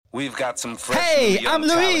We've got some fresh Hey, I'm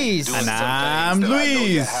Luis. And I'm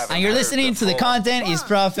Luis. And you're listening to the Content is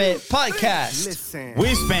Profit podcast.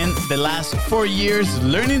 We spent the last 4 years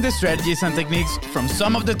learning the strategies and techniques from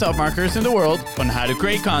some of the top marketers in the world on how to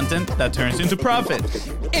create content that turns into profit.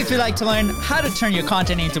 If you'd like to learn how to turn your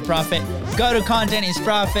content into profit, go to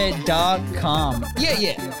contentisprofit.com.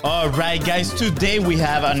 Yeah. All right, guys, today we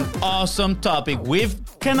have an awesome topic. We've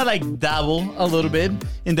kind of like dabbled a little bit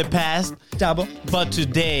in the past. But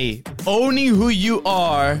today, owning who you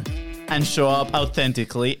are and show up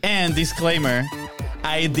authentically. And disclaimer,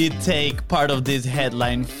 I did take part of this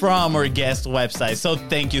headline from our guest website, so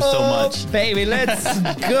thank you so much. Baby, let's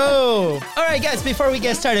go. All right, guys, before we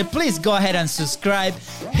get started, please go ahead and subscribe.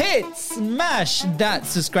 Smash that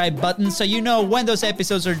subscribe button so you know when those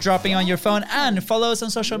episodes are dropping on your phone, and follow us on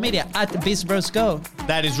social media at BizBrosGo.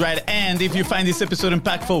 That is right, and if you find this episode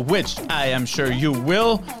impactful, which I am sure you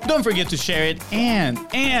will, don't forget to share it and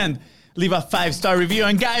leave a 5-star review.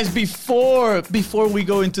 And guys, before we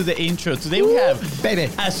go into the intro, today we have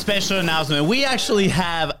a special announcement. We actually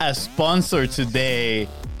have a sponsor today.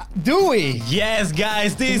 Do we? Yes,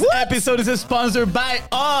 guys, this episode is sponsored by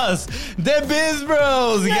us, the Biz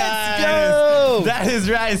Bros, guys. Let's go. That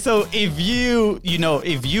is right. So if you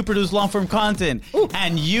produce long-form content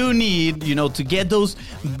and you need, to get those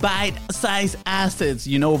bite-sized assets,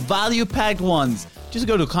 value-packed ones, just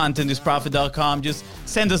go to contentisprofit.com. Just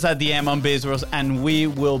send us a DM on Biz Bros, and we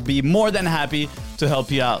will be more than happy to help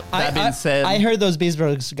you out. That being said, I heard those Biz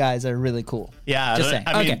Bros guys are really cool. Yeah, just saying.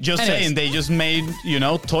 Saying, they just made,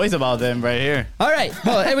 toys about them right here. All right,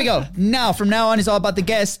 well, here we go. From now on, it's all about the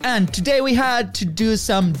guests, and today we had to do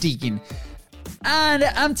some digging. And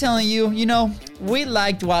I'm telling you, we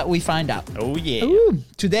liked what we find out. Oh, yeah.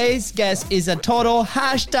 Today's guest is a total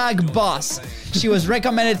 #boss. She was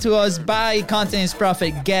recommended to us by Content is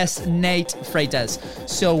Profit guest Nate Freitas.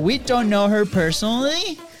 So we don't know her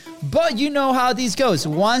personally, but you know how this goes.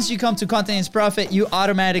 Once you come to Content is Profit, you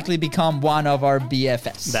automatically become one of our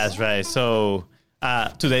BFFs. That's right. So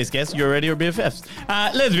today's guest, you're already your BFFs.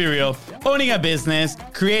 Let's be real. Owning a business,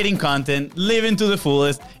 creating content, living to the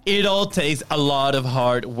fullest, it all takes a lot of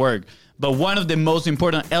hard work. But one of the most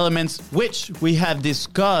important elements, which we have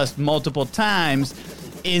discussed multiple times,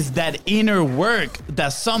 is that inner work that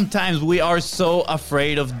sometimes we are so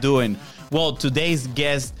afraid of doing. Well, today's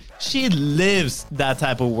guest, she lives that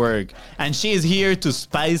type of work, and she is here to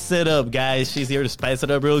spice it up, guys. She's here to spice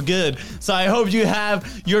it up real good. So I hope you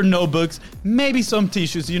have your notebooks, maybe some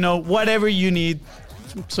tissues, whatever you need,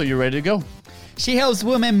 so you're ready to go. She helps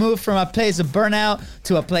women move from a place of burnout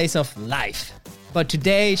to a place of life. But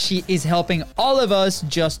today, she is helping all of us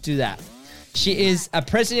just do that. She is a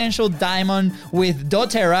presidential diamond with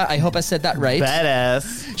doTERRA. I hope I said that right.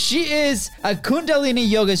 Badass. She is a Kundalini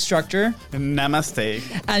yoga instructor. Namaste.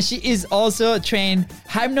 And she is also a trained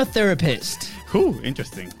hypnotherapist. Ooh,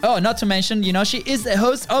 interesting. Oh, not to mention, she is the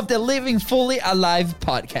host of the Living Fully Alive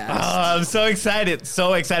podcast. Oh, I'm so excited.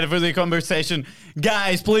 So excited for the conversation.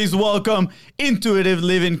 Guys, please welcome intuitive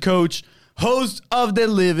living coach, host of the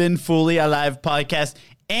Living Fully Alive podcast,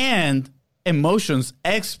 and emotions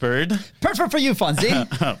expert. Perfect for you, Fonzie.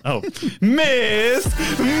 Miss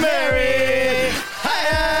Mary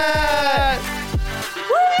Hyatt.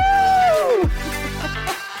 Woo!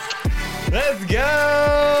 Let's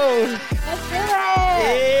go. Let's do it.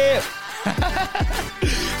 Yeah.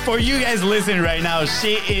 For you guys listening right now,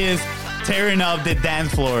 she is tearing up the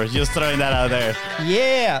dance floor. Just throwing that out there.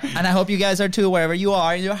 Yeah. And I hope you guys are too, wherever you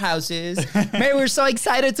are in your houses. Mary, we're so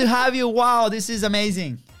excited to have you. Wow, this is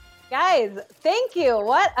amazing. Guys, thank you.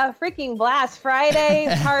 What a freaking blast. Friday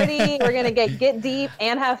party. We're going to get deep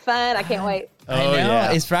and have fun. I can't wait. I know.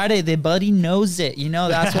 Yeah. It's Friday. The buddy knows it.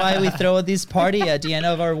 That's why we throw this party at the end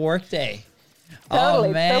of our workday. Totally.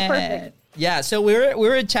 Oh, man. So perfect. Yeah, so we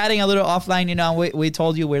were chatting a little offline, we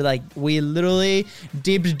told you we literally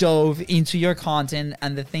deep dove into your content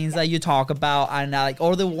and the things that you talk about, and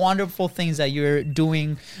all the wonderful things that you're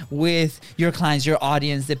doing with your clients, your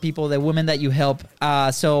audience, the people, the women that you help.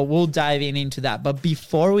 So we'll dive into that. But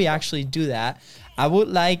before we actually do that, I would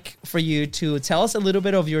like for you to tell us a little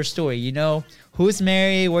bit of your story. Who's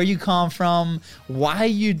Mary, where you come from, why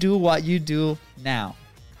you do what you do now.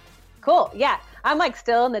 Cool. Yeah. I'm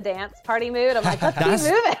still in the dance party mood. I'm let's keep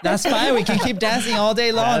moving. That's fine. We can keep dancing all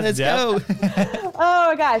day long. Let's go. Oh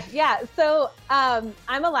my gosh. Yeah. So I'm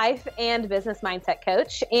a life and business mindset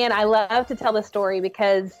coach, and I love to tell the story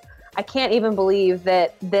because I can't even believe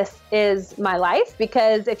that this is my life,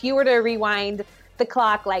 because if you were to rewind the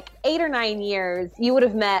clock 8 or 9 years, you would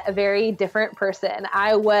have met a very different person.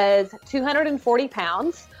 I was 240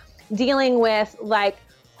 pounds dealing with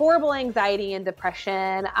horrible anxiety and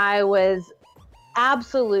depression. I was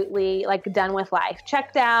absolutely like done with life,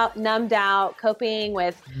 checked out, numbed out, coping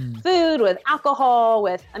with food, with alcohol,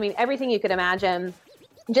 with, I mean, everything you could imagine,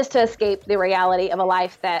 just to escape the reality of a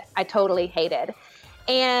life that I totally hated.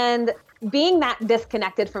 And being that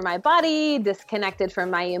disconnected from my body, disconnected from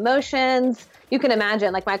my emotions, you can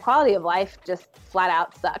imagine like my quality of life just flat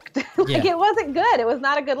out sucked. Like it wasn't good. It was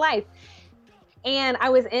not a good life. And I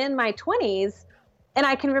was in my 20s, and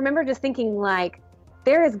I can remember just thinking like,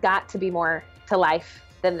 there has got to be more to life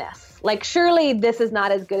than this. Like, surely this is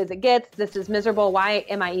not as good as it gets. This is miserable. Why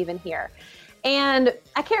am I even here? And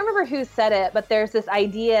I can't remember who said it, but there's this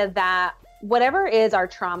idea that whatever is our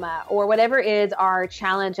trauma or whatever is our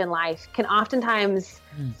challenge in life can oftentimes,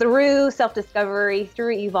 through self-discovery,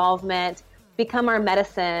 through evolvement, become our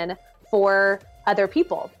medicine for other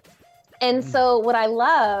people. And so what I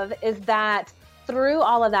love is that through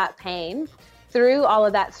all of that pain, through all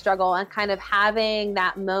of that struggle, and kind of having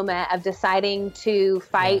that moment of deciding to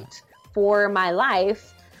fight for my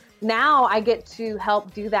life, now I get to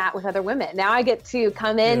help do that with other women. Now I get to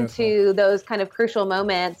come into those kind of crucial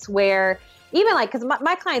moments where even like, because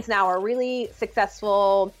my clients now are really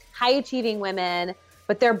successful, high achieving women,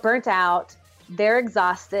 but they're burnt out, they're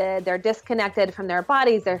exhausted, they're disconnected from their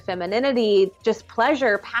bodies, their femininity, just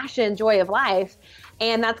pleasure, passion, joy of life.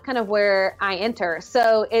 And that's kind of where I enter.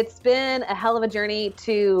 So it's been a hell of a journey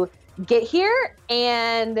to get here.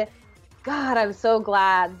 And God, I'm so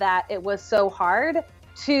glad that it was so hard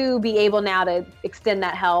to be able now to extend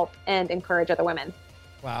that help and encourage other women.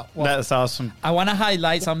 Wow. Well, that's awesome. I want to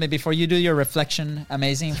highlight something before you do your reflection.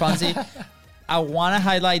 Amazing, Fonzie. I want to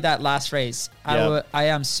highlight that last phrase. Yep. I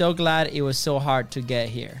am so glad it was so hard to get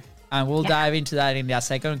here. And we'll dive into that in a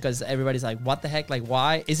second, because everybody's like, what the heck? Like,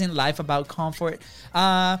 why? Isn't life about comfort?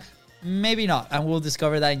 Maybe not. And we'll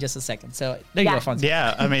discover that in just a second. So there you go, Fonzie.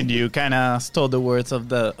 Yeah, I mean, you kind of stole the words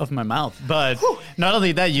of my mouth. But not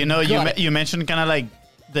only that, you know, you mentioned kind of like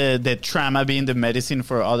the trauma being the medicine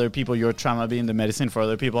for other people, your trauma being the medicine for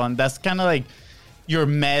other people. And that's kind of like your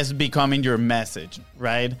mess becoming your message,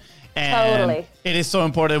 right? And totally. It is so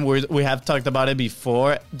important. We have talked about it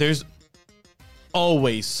before. There's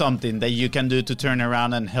always something that you can do to turn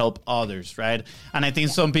around and help others, right? And I think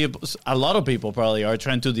a lot of people probably are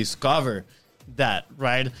trying to discover that,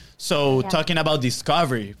 right? So talking about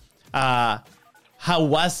discovery, how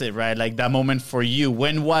was it, right? Like that moment for you,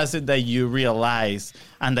 when was it that you realized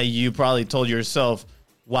and that you probably told yourself,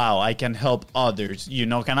 wow, I can help others, you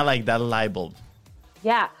know, kind of like that light bulb?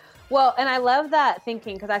 Yeah. Well, and I love that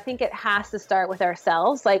thinking, because I think it has to start with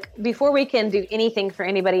ourselves. Like, before we can do anything for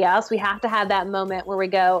anybody else, we have to have that moment where we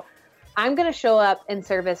go, I'm going to show up in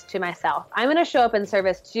service to myself. I'm going to show up in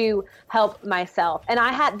service to help myself. And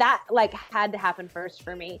I had that had to happen first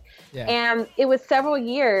for me. Yeah. And it was several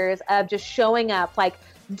years of just showing up, like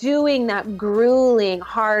doing that grueling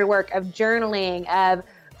hard work of journaling, of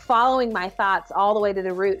following my thoughts all the way to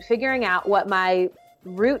the root, figuring out what my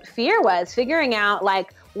root fear was, figuring out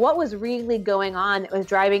like what was really going on that was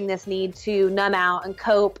driving this need to numb out and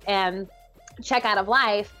cope and check out of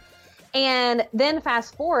life. And then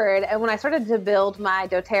fast forward, and when I started to build my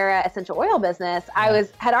doTERRA essential oil business, I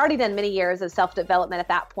had already done many years of self-development at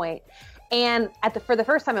that point. And for the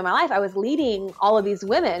first time in my life, I was leading all of these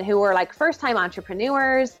women who were like first-time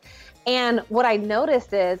entrepreneurs. And what I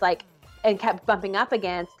noticed is and kept bumping up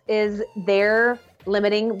against is their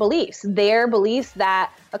limiting beliefs, their beliefs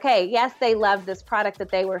that, okay, yes, they loved this product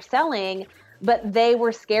that they were selling, but they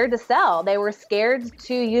were scared to sell. They were scared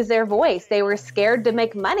to use their voice. They were scared to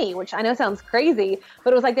make money, which I know sounds crazy,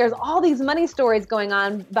 but it was like there's all these money stories going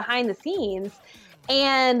on behind the scenes.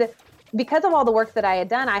 And because of all the work that I had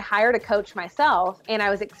done, I hired a coach myself, and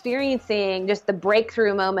I was experiencing just the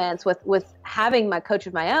breakthrough moments with having my coach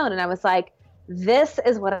of my own. And I was like, this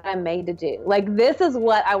is what I'm made to do. Like, this is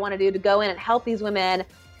what I want to do, to go in and help these women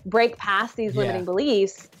break past these limiting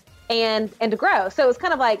beliefs and to grow. So it was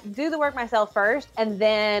kind of like, do the work myself first, and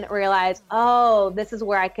then realize, oh, this is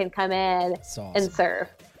where I can come in and serve.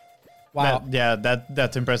 Wow.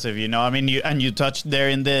 That's impressive. You know, I mean, you touched there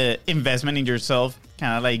in the investment in yourself,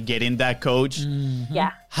 kind of like getting that coach. Mm-hmm.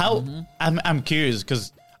 Yeah. How, I'm curious,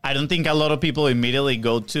 because I don't think a lot of people immediately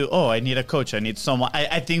go to, oh, I need a coach. I need someone.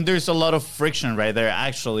 I think there's a lot of friction right there,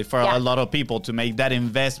 actually, for a lot of people to make that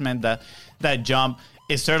investment, that jump.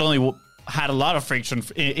 It certainly had a lot of friction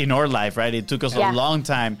in our life, right? It took us a long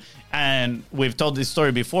time. And we've told this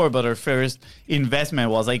story before, but our first investment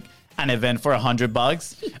was like an event for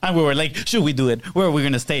 $100. And we were like, should we do it? Where are we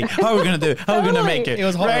going to stay? How are we going to do it? How are we going to make it? It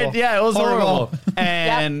was horrible. Right? Yeah, it was horrible.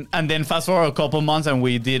 And then fast forward a couple months, and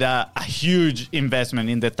we did a huge investment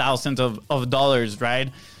in the thousands of dollars, right?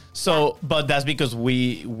 So, but that's because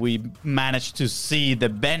we managed to see the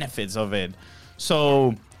benefits of it.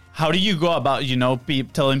 So, how do you go about,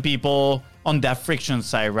 telling people on that friction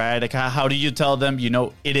side, right? Like, how do you tell them,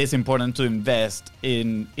 it is important to invest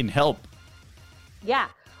in help? Yeah.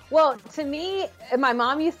 Well, to me, my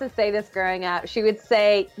mom used to say this growing up. She would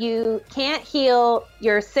say, you can't heal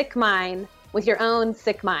your sick mind with your own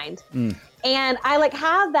sick mind. And I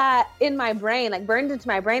have that in my brain, burned into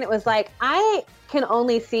my brain. It was I can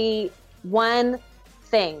only see one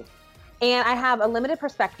thing. And I have a limited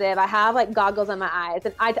perspective. I have goggles on my eyes.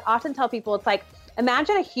 And I often tell people, it's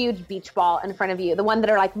imagine a huge beach ball in front of you, the one that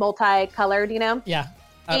are multicolored, Yeah.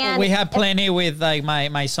 We have plenty with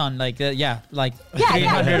my son,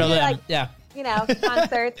 300 of them.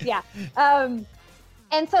 Concerts. Yeah.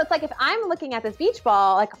 And so it's if I'm looking at this beach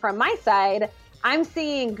ball, from my side, I'm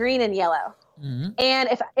seeing green and yellow. Mm-hmm. And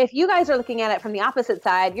if you guys are looking at it from the opposite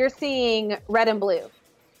side, you're seeing red and blue.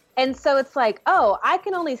 And so it's I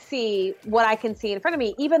can only see what I can see in front of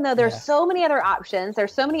me, even though there's so many other options.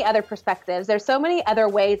 There's so many other perspectives. There's so many other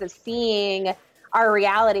ways of seeing our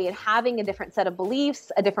reality and having a different set of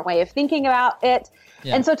beliefs, a different way of thinking about it.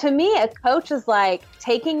 Yeah. And so to me, a coach is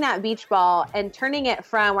taking that beach ball and turning it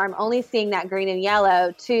from where I'm only seeing that green and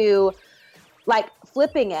yellow to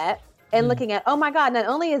flipping it and looking at, oh my God, not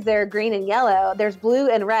only is there green and yellow, there's blue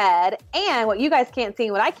and red. And what you guys can't see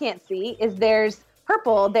and what I can't see is there's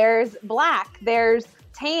purple, there's black, there's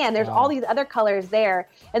tan, there's all these other colors there.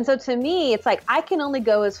 And so to me, it's I can only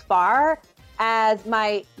go as far as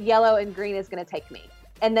my yellow and green is going to take me.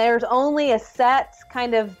 And there's only a set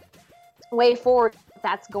kind of way forward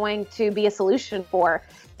that's going to be a solution for.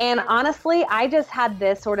 And honestly, I just had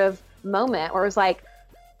this sort of moment where it was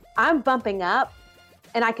I'm bumping up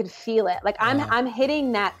and I could feel it. I'm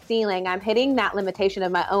hitting that ceiling. I'm hitting that limitation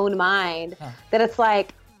of my own mind that it's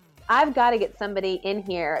I've got to get somebody in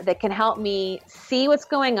here that can help me see what's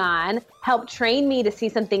going on, help train me to see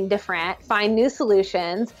something different, find new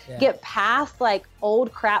solutions, get past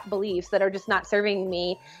old crap beliefs that are just not serving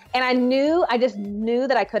me. And I just knew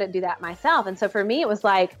that I couldn't do that myself. And so for me, it was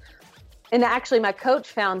and actually my coach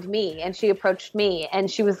found me and she approached me and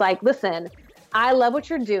she was listen, I love what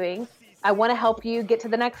you're doing. I want to help you get to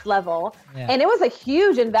the next level. Yeah. And it was a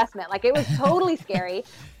huge investment. It was totally scary.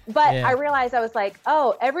 But I realized I was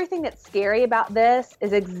everything that's scary about this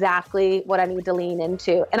is exactly what I need to lean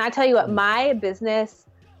into. And I tell you what, my business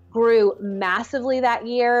grew massively that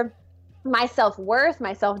year. My self-worth,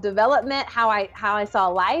 my self-development, how I saw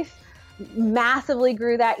life massively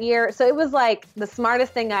grew that year. So it was the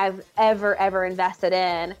smartest thing I've ever invested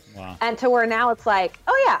in. Wow. And to where now it's I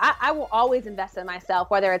will always invest in myself,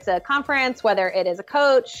 whether it's a conference, whether it is a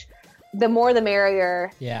coach. The more the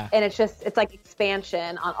merrier. Yeah. And it's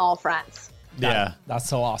expansion on all fronts. That's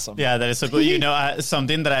so awesome. Yeah, that is so cool.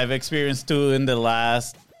 Something that I've experienced too in the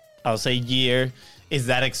last, I'll say, year is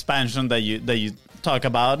that expansion that you talk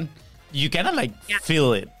about. You kind of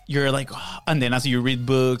feel it. You're and then as you read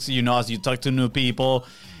books, as you talk to new people,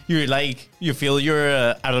 you're you feel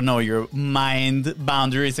your, your mind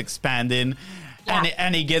boundaries expanding. Yeah.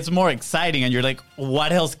 And it gets more exciting and you're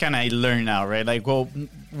what else can I learn now, right?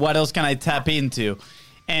 What else can I tap into?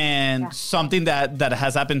 And something that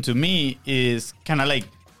has happened to me is kind of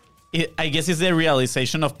I guess it's the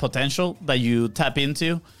realization of potential that you tap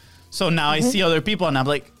into. So now I see other people and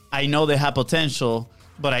I'm I know they have potential,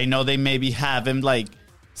 but I know they maybe haven't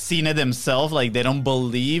seen it themselves. They don't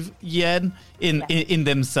believe yet in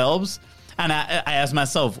themselves. And I ask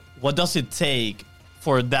myself, what does it take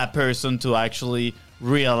for that person to actually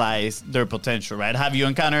realize their potential, right? Have you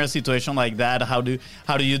encountered a situation like that? How do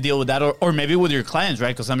you deal with that? Or maybe with your clients,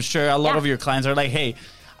 right? Because I'm sure a lot of your clients are hey,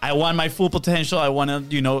 I want my full potential. I want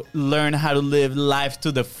to, learn how to live life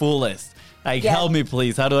to the fullest. Help me,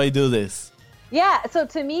 please. How do I do this? Yeah. So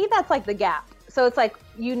to me, that's the gap. So it's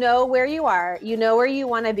where you are, where you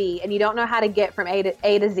want to be, and you don't know how to get from A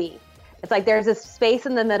to Z. It's there's this space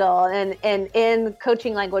in the middle, and in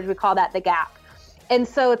coaching language, we call that the gap. And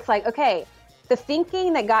so it's okay, the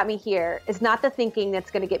thinking that got me here is not the thinking that's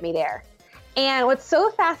going to get me there. And what's so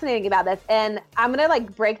fascinating about this, and I'm going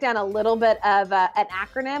to break down a little bit of an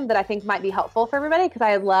acronym that I think might be helpful for everybody, because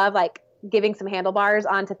I love giving some handlebars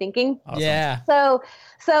onto thinking. Awesome. Yeah. So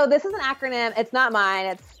this is an acronym. It's not mine.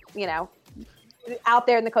 It's, out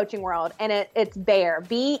there in the coaching world. And it's BEAR,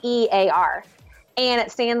 BEAR. And it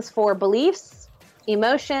stands for beliefs,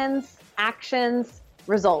 emotions, actions,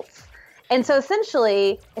 results. And so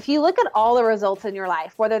essentially, if you look at all the results in your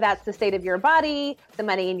life, whether that's the state of your body, the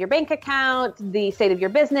money in your bank account, the state of your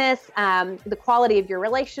business, the quality of your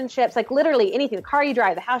relationships, literally anything, the car you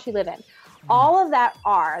drive, the house you live in, all of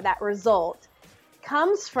that result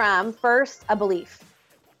comes from first a belief.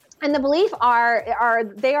 And the belief are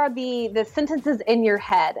the sentences in your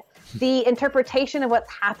head, the interpretation of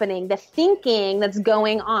what's happening, the thinking that's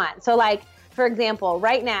going on. So like, for example,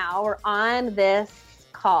 right now we're on this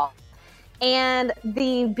call, and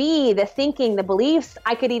the thinking, the beliefs,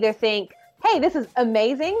 I could either think, hey, this is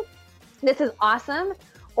amazing, this is awesome,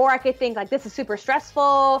 or I could think like, this is super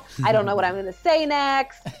stressful, I don't know what I'm going to say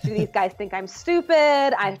next, do these guys think I'm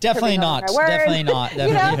stupid? Definitely not. Definitely not.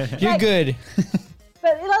 Definitely. You're good.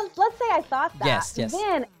 But let's say I thought that. Yes.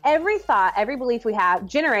 Then every thought, every belief we have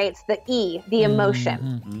generates the E, the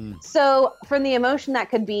emotion. So from the emotion, that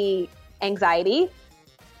could be anxiety,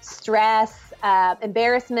 stress,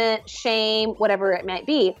 embarrassment, shame, whatever it might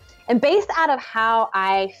be. And based out of how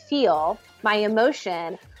I feel, my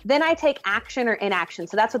emotion, then I take action or inaction.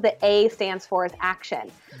 So that's what the A stands for, is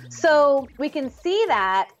action. So we can see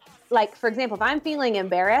that, like, for example, if I'm feeling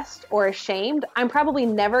embarrassed or ashamed, I'm probably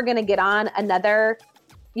never going to get on another,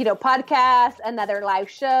 podcast, another live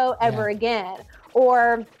show ever again.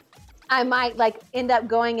 Or I might like end up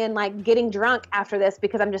going and like getting drunk after this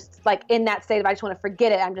because I'm just like in that state of, I just want to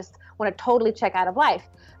forget it. I just want to totally check out of life.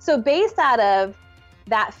 So based out of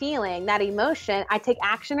that feeling, that emotion, I take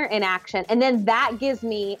action or inaction, and then that gives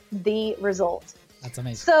me the result. That's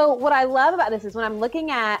amazing. So what I love about this is when I'm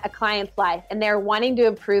looking at a client's life and they're wanting to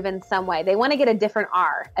improve in some way, they want to get a different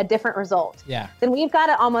R, a different result. Yeah. Then we've got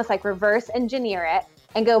to almost like reverse engineer it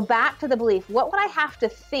and go back to the belief. What would I have to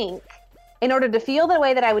think in order to feel the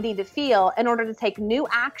way that I would need to feel in order to take new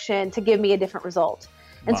action to give me a different result?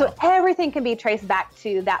 And so everything can be traced back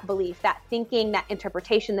to that belief, that thinking, that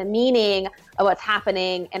interpretation, the meaning of what's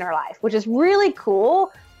happening in our life, which is really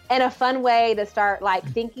cool and a fun way to start like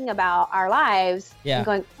thinking about our lives and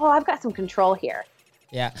going, oh, I've got some control here.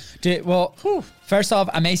 Yeah. Well, first off,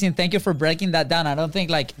 amazing. Thank you for breaking that down. I don't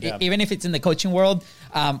think even if it's in the coaching world,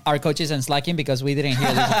 our coaches and slacking because we didn't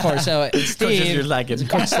hear this before. So Steve, you're slacking.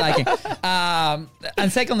 Coach slacking.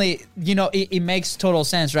 And secondly, it makes total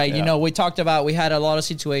sense, right? Yeah. We talked about, we had a lot of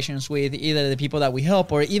situations with either the people that we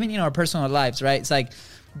help or even in our personal lives, right? It's like,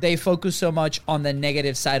 they focus so much on the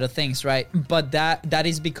negative side of things, right? But that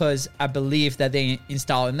is because I believe that they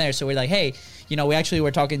install in there. So we're like, hey, we actually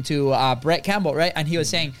were talking to Brett Campbell, right? And he was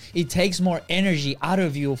saying it takes more energy out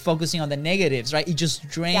of you focusing on the negatives, right? It just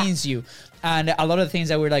drains you. And a lot of the things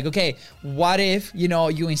that we're like, okay, what if,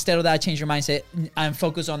 you instead of that change your mindset and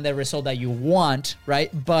focus on the result that you want, right?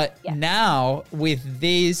 But now with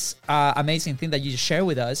this amazing thing that you just shared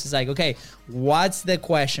with us, it's like, okay, what's the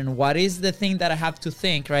question? What is the thing that I have to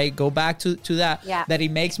think, right? Go back to that, that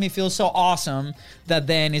it makes me feel so awesome that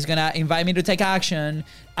then is going to invite me to take action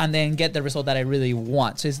and then get the result that I really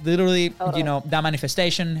want. So it's literally, that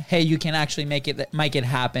manifestation. Hey, you can actually make it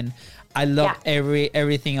happen. I love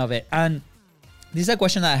everything of it. And this is a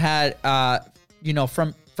question that I had,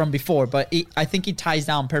 from before, but I think it ties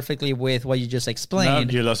down perfectly with what you just explained.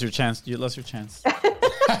 No, you lost your chance.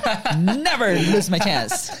 Never lose my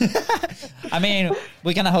chance. I mean,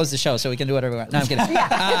 we're going to host the show, so we can do whatever we want. No, I'm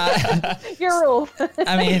kidding. Your rules.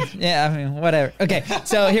 I mean, whatever. Okay,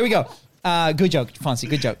 so here we go. Good joke, Fonzie.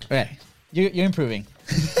 Good joke. Okay, you're improving.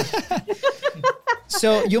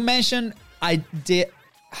 So you mentioned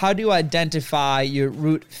how do you identify your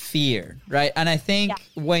root fear, right? And I think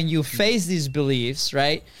when you face these beliefs,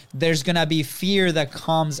 right, there's going to be fear that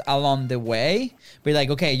comes along the way. We're like,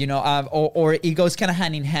 okay, or it goes kind of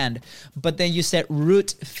hand in hand. But then you said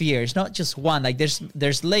root fears, not just one. Like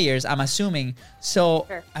there's layers, I'm assuming. So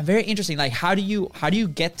I'm very interesting. Like how do you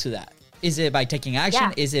get to that? Is it by taking action?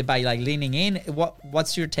 Yeah. Is it by like leaning in?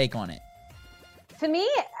 What's your take on it? To me,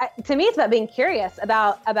 it's about being curious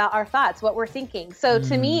about our thoughts, what we're thinking. So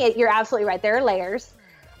to me, you're absolutely right. There are layers.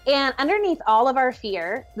 And underneath all of our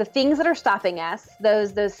fear, the things that are stopping us,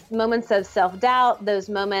 those moments of self-doubt, those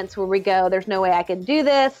moments where we go, there's no way I can do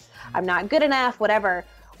this, I'm not good enough, whatever,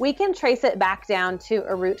 we can trace it back down to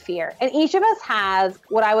a root fear. And each of us has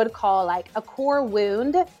what I would call like a core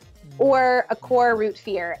wound or a core root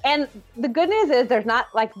fear. And the good news is there's not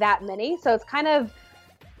like that many. So it's kind of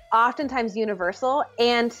oftentimes universal.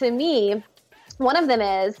 And to me, one of them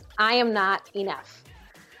is I am not enough.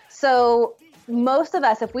 So most of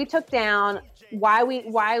us, if we took down why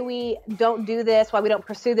we don't do this, why we don't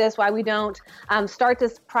pursue this, why we don't start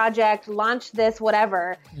this project, launch this,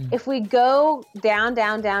 whatever, if we go down,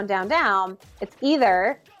 it's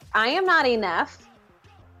either I am not enough,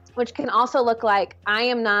 which can also look like I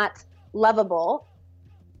am not lovable.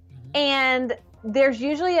 And there's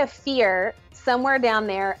usually a fear somewhere down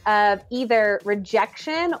there of either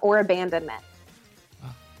rejection or abandonment.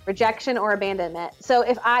 rejection or abandonment. So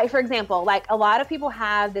if for example, like a lot of people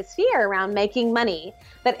have this fear around making money,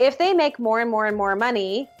 that if they make more and more and more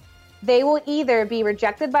money, they will either be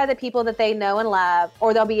rejected by the people that they know and love,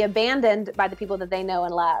 or they'll be abandoned by the people that they know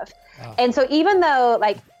and love. Wow. And so even though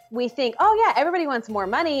like we think, oh yeah, everybody wants more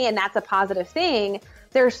money and that's a positive thing,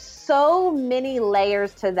 there's so many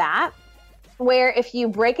layers to that, where if you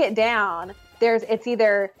break it down, it's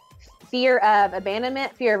either fear of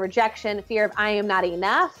abandonment, fear of rejection, fear of I am not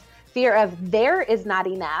enough, fear of there is not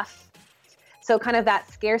enough. So kind of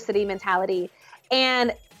that scarcity mentality.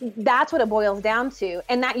 And that's what it boils down to.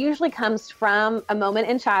 And that usually comes from a moment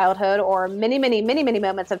in childhood, or many, many, many, many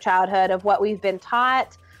moments of childhood, of what we've been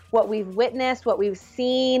taught, what we've witnessed, what we've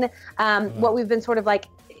seen, what we've been sort of like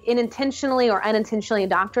unintentionally or unintentionally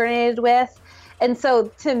indoctrinated with. And so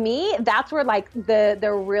to me, that's where like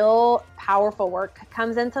the real powerful work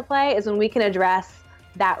comes into play, is when we can address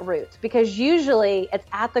that root, because usually it's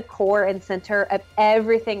at the core and center of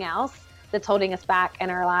everything else that's holding us back in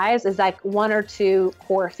our lives, is like one or two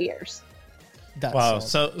core fears. That's wow.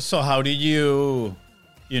 awesome. So how do you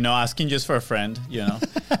asking just for a friend,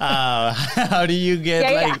 how do you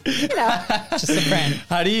get just a friend.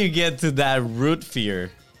 How do you get to that root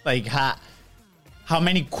fear? Like how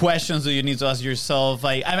many questions do you need to ask yourself?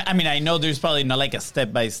 Like, I mean, I know there's probably not like a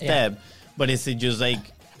step by step, but is it just like,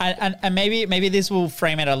 and maybe this will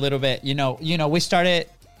frame it a little bit.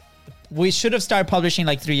 We should have started publishing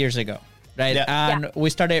like 3 years ago. Right. Yeah. And we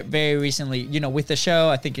started very recently, with the show.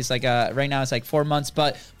 I think it's like right now it's like 4 months,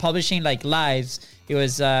 but publishing like lives, it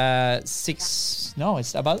was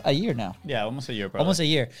it's about a year now. Yeah, almost a year, probably. Almost a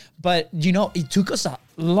year. But, it took us a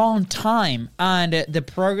long time, and the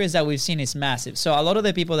progress that we've seen is massive. So a lot of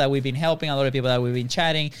the people that we've been helping, a lot of people that we've been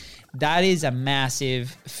chatting, that is a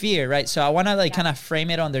massive fear, right? So I want to kind of frame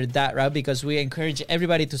it under that, right? Because we encourage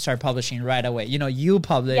everybody to start publishing right away. You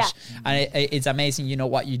publish, and it's amazing,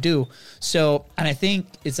 what you do. So, and I think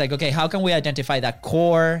it's like, okay, how can we identify that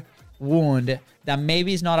core wound that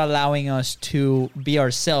maybe is not allowing us to be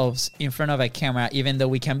ourselves in front of a camera, even though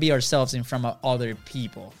we can be ourselves in front of other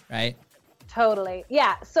people, right? Totally.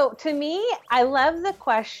 Yeah. So to me, I love the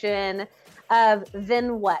question of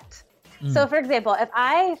then what? So for example, if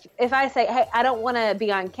I say, hey, I don't want to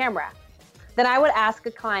be on camera, then I would ask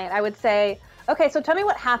a client, I would say, okay, so tell me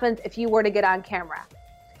what happens if you were to get on camera.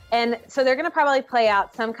 And so they're going to probably play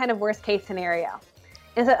out some kind of worst case scenario.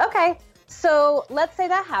 And so, okay, so let's say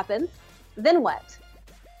that happens, then what?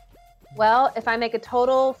 Well, if I make a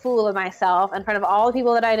total fool of myself in front of all the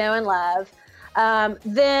people that I know and love,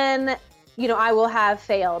 then I will have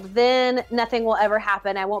failed. Then nothing will ever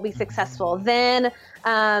happen. I won't be successful. Then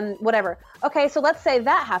whatever. Okay, so let's say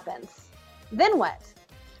that happens. Then what?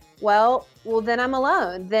 Well, then I'm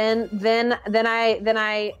alone. Then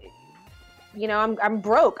I I'm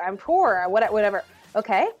broke. I'm poor. Whatever.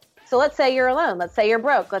 Okay. So let's say you're alone. Let's say you're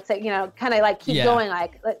broke. Let's say, kind of like keep going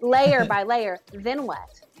like layer by layer. Then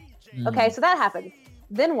what? Okay, so that happens.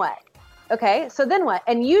 Then what? Okay, so then what?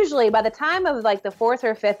 And usually by the time of like the fourth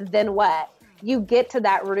or fifth, then what, you get to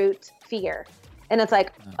that root fear. And it's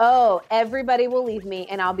like, oh, everybody will leave me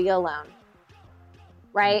and I'll be alone.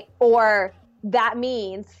 Right? Or that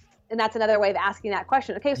means, and that's another way of asking that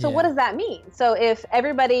question. Okay, so what does that mean? So if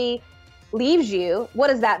everybody leaves you, what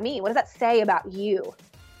does that mean? What does that say about you?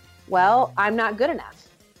 Well, I'm not good enough.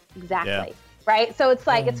 Exactly. Yeah. Right? So it's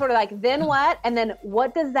like, it's sort of like, then what? And then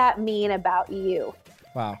what does that mean about you?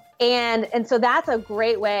 Wow. And so that's a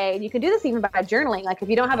great way. And you can do this even by journaling. Like if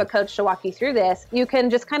you don't have a coach to walk you through this, you can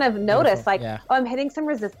just kind of notice oh, I'm hitting some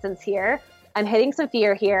resistance here. I'm hitting some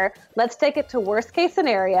fear here. Let's take it to worst case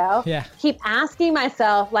scenario. Yeah. Keep asking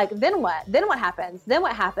myself, like, then what? Then what happens? Then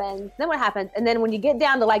what happens? Then what happens? And then when you get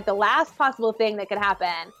down to like the last possible thing that could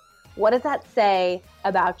happen, what does that say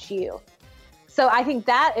about you? So I think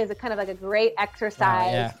that is a kind of like a great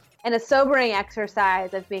exercise and a sobering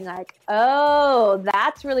exercise of being like, oh,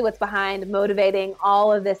 that's really what's behind motivating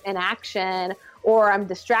all of this inaction, or I'm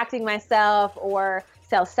distracting myself or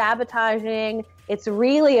self-sabotaging. It's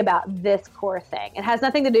really about this core thing. It has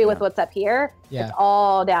nothing to do with what's up here. Yeah. It's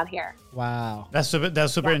all down here. Wow. That's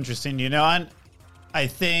super interesting, and I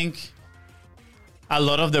think a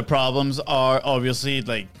lot of the problems are obviously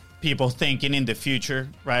like people thinking in the future,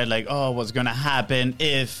 right? Like, oh, what's going to happen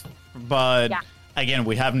if, but again,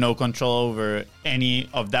 we have no control over any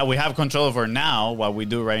of that. We have control over now, what we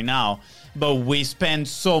do right now, but we spend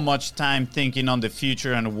so much time thinking on the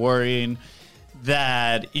future and worrying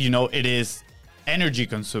that, it is energy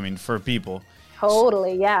consuming for people.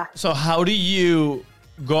 Totally. Yeah. So how do you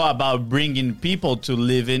go about bringing people to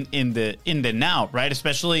living in the now, right?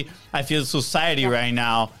 Especially I feel society right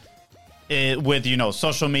now with,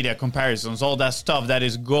 social media comparisons, all that stuff that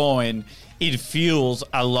is going, it fuels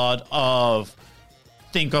a lot of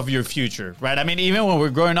think of your future, right? I mean, even when we're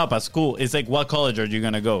growing up at school, it's like, what college are you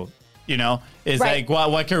going to go? It's right. like,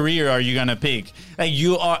 what career are you going to pick? Like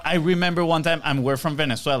I remember one time, we're from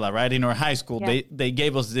Venezuela, right? In our high school, they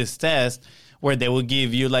gave us this test where they will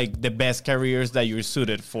give you like the best careers that you're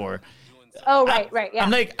suited for. Oh, right, yeah. I'm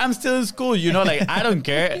like, I'm still in school, like, I don't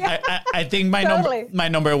care. Yeah. I think my Totally. my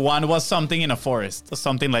number one was something in a forest or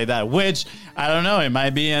something like that, which I don't know, it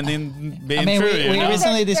might be ending being true. We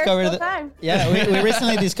recently There's discovered still that. time. Yeah, we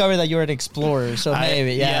recently discovered that you're an explorer, so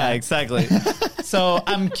maybe, yeah, exactly. So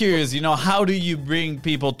I'm curious, how do you bring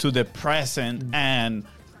people to the present and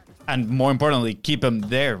more importantly, keep them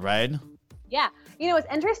there, right? Yeah. It's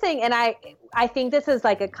interesting. And I think this is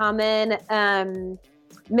like a common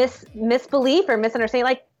misbelief or misunderstanding.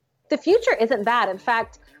 Like, the future isn't bad. In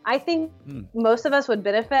fact, I think most of us would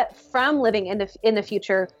benefit from living in the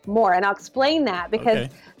future more. And I'll explain that because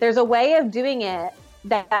there's a way of doing it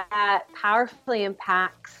that powerfully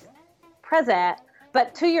impacts present.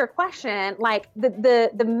 But to your question, like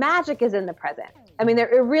the magic is in the present. I mean,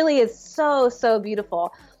 it really is so, so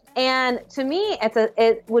beautiful. And to me,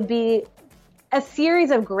 it would be a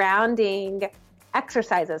series of grounding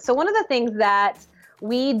exercises. So one of the things that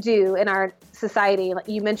we do in our society, like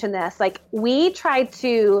you mentioned this, like we try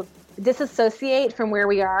to disassociate from where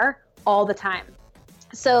we are all the time.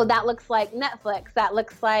 So that looks like Netflix, that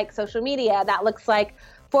looks like social media, that looks like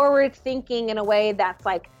forward thinking in a way that's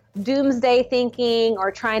like doomsday thinking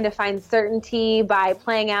or trying to find certainty by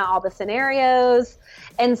playing out all the scenarios.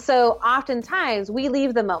 And so oftentimes we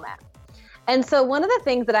leave the moment. And so one of the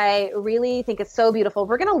things that I really think is so beautiful, if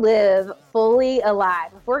we're going to live fully alive,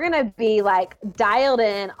 if we're going to be like dialed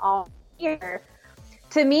in all year,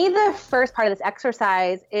 to me, the first part of this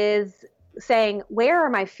exercise is saying, where are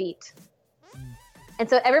my feet? And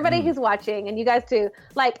so everybody who's watching, and you guys too,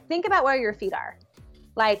 like, think about where your feet are.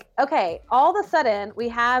 Like, okay, all of a sudden we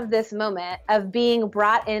have this moment of being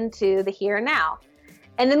brought into the here and now.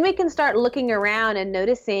 And then we can start looking around and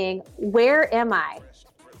noticing, where am I?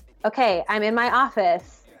 Okay, I'm in my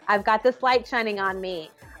office. I've got this light shining on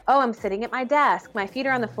me. Oh, I'm sitting at my desk. My feet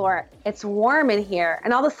are on the floor. It's warm in here.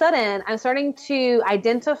 And all of a sudden, I'm starting to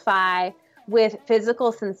identify with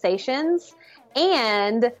physical sensations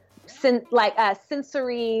and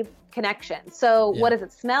sensory connection. So what does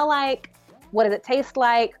it smell like? What does it taste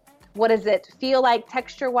like? What does it feel like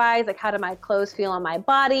texture-wise? Like, how do my clothes feel on my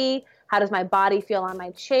body? How does my body feel on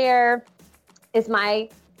my chair? Is my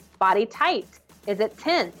body tight? Is it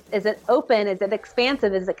tense? Is it open? Is it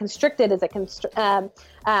expansive? Is it constricted? Is it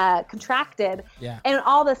contracted? Yeah. And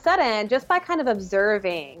all of a sudden, just by kind of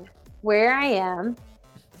observing where I am,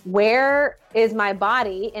 where is my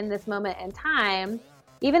body in this moment in time,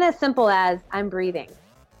 even as simple as I'm breathing.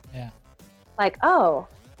 Yeah. Like, oh,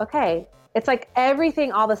 okay. It's like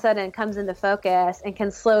everything all of a sudden comes into focus and can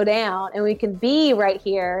slow down, and we can be right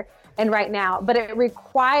here and right now. But it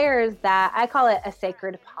requires that, I call it a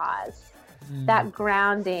sacred pause. That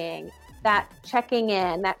grounding, that checking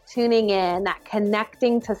in, that tuning in, that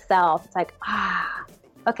connecting to self. It's like,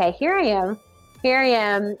 okay, here I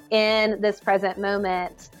am in this present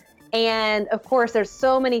moment. And of course, there's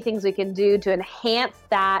so many things we can do to enhance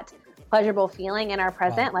that pleasurable feeling in our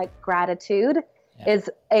present, like gratitude is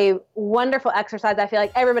a wonderful exercise. I feel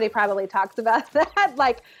like everybody probably talks about that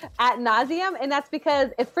like ad nauseum, and that's because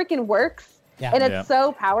it freaking works. And it's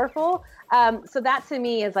so powerful. So that to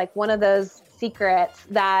me is like one of those secrets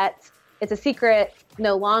that it's a secret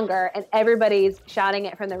no longer, and everybody's shouting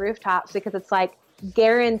it from the rooftops because it's like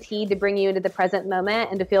guaranteed to bring you into the present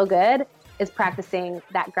moment and to feel good is practicing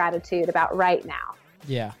that gratitude about right now.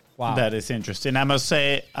 Yeah. Wow. That is interesting. I must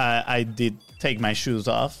say, I did take my shoes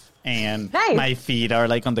off and my feet are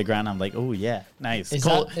like on the ground. I'm like, oh yeah, nice.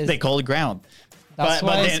 The cold ground. That's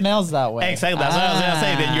why it smells that way. Exactly. That's what I was going to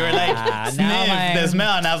say. Then you were like, sniff the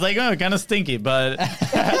smell. And I was like, oh, kind of stinky. But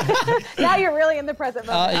now you're really in the present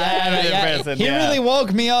moment. He really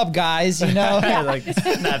woke me up, guys. Like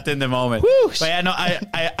snapped in the moment. Whoosh. But yeah, no,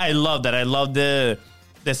 I love that. I love the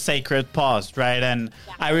sacred pause, right? And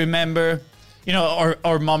I remember,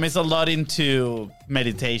 our mom is a lot into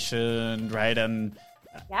meditation, right? And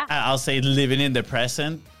I'll say living in the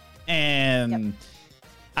present. And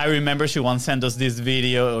I remember she once sent us this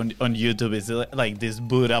video on YouTube. It's like this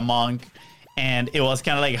Buddha monk. And it was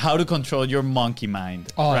kind of like how to control your monkey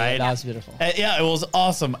mind. Oh, right? That was beautiful. It was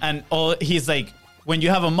awesome. And he's like, when you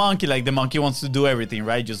have a monkey, like the monkey wants to do everything,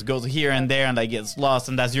 right? Just goes here and there and like gets lost.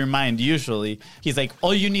 And that's your mind usually. He's like,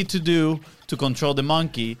 all you need to do to control the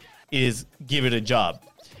monkey is give it a job.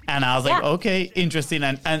 And I was like, okay, interesting.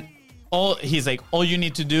 And all you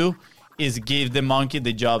need to do is give the monkey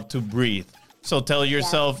the job to breathe. So tell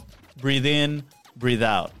yourself, breathe in, breathe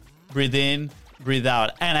out, breathe in, breathe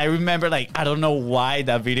out. And I remember, like, I don't know why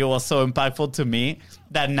that video was so impactful to me,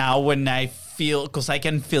 that now when I feel, because I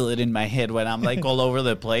can feel it in my head when I'm like all over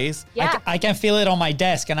the place. Yeah. I can feel it on my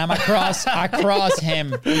desk, and I'm across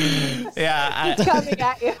him. Yeah. It's coming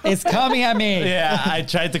at you. It's coming at me. Yeah, I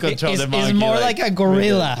tried to control the monkey. It's more like a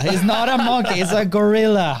gorilla. It's not a monkey. It's a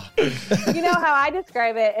gorilla. You know how I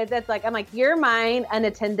describe it is it's like, I'm like, your mind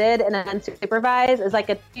unattended and unsupervised is like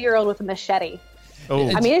a 2-year-old with a machete.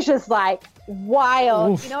 Oh. I mean, it's just like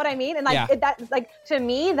wild. Oof. You know what I mean? And like Yeah. that, like to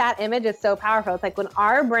me, that image is so powerful. It's like when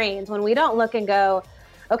our brains, when we don't look and go,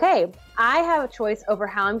 okay, I have a choice over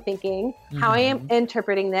how I'm thinking, how I am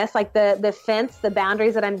interpreting this, like the fence, the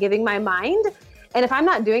boundaries that I'm giving my mind. And if I'm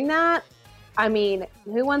not doing that, I mean,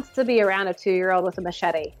 who wants to be around a 2-year-old with a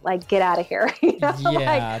machete? Like, get out of here. You know?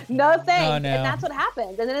 Yeah. Like, no thanks. No. And that's what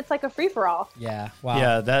happens. And then it's like a free for all. Yeah. Wow.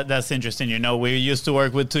 Yeah, that's interesting. You know, we used to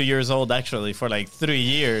work with 2 years old actually for like 3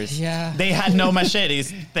 years. Yeah. They had no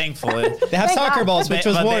machetes, thankfully. They have Thank soccer God. balls, which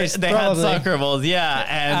was But worse. They had probably. soccer balls, yeah,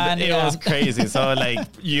 and it yeah. was crazy. So like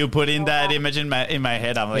you put in that image in my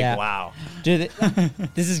head, I'm like, Yeah. wow. Dude,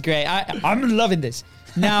 this is great. I'm loving this.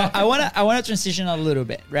 Now I wanna transition a little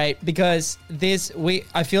bit, right? Because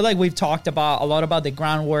I feel like we've talked about a lot about the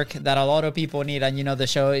groundwork that a lot of people need, and the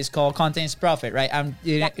show is called Content is Profit, right?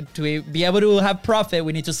 To be able to have profit,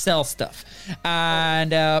 we need to sell stuff,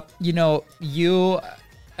 and I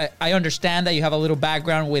understand that you have a little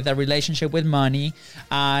background with a relationship with money,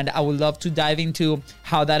 and I would love to dive into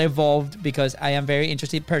how that evolved, because I am very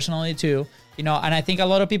interested personally too. And I think a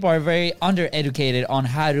lot of people are very undereducated on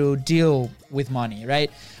how to deal with money,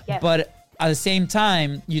 right? Yes. But at the same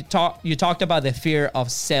time, you talked about the fear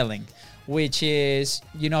of selling, which is,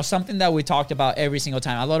 something that we talked about every single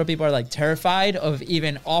time. A lot of people are like terrified of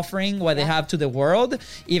even offering what they have to the world,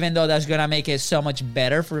 even though that's gonna make it so much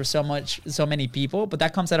better for so many people. But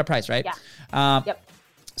that comes at a price, right? Yeah. Yep.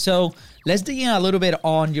 So let's dig in a little bit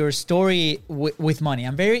on your story with money.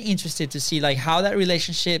 I'm very interested to see like how that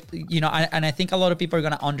relationship, and I think a lot of people are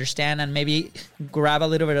going to understand and maybe grab a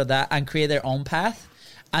little bit of that and create their own path.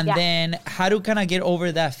 And then how to kind of get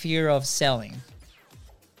over that fear of selling.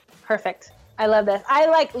 Perfect. I love this. I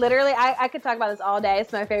like literally, I could talk about this all day.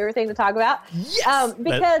 It's my favorite thing to talk about. Yes!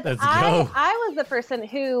 Because Let's go. I was the person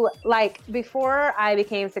who, like, before I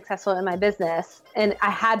became successful in my business and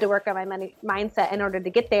I had to work on my money mindset in order to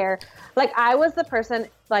get there, like, I was the person,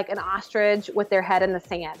 like an ostrich with their head in the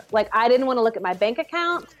sand. Like, I didn't want to look at my bank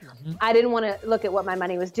account. Mm-hmm. I didn't want to look at what my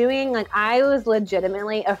money was doing. Like, I was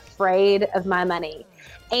legitimately afraid of my money.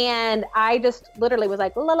 And I just literally was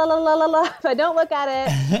like, la, la, la, la, la, la. If I don't look at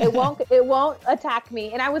it, it won't attack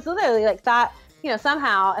me. And I was literally like, thought,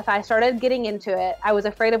 somehow if I started getting into it, I was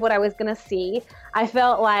afraid of what I was going to see. I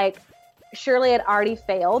felt like surely it already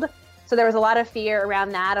failed. So there was a lot of fear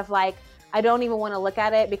around that of like, I don't even want to look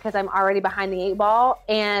at it because I'm already behind the 8 ball.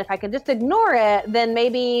 And if I could just ignore it, then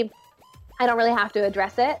maybe I don't really have to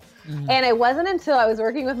address it. Mm-hmm. And it wasn't until I was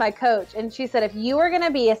working with my coach and she said, if you are going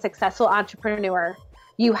to be a successful entrepreneur,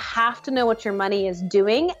 you have to know what your money is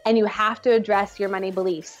doing and you have to address your money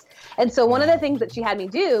beliefs. And so one of the things that she had me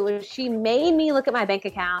do was she made me look at my bank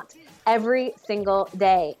account every single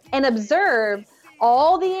day and observe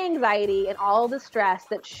all the anxiety and all the stress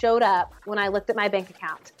that showed up when I looked at my bank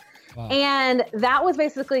account. Wow. And that was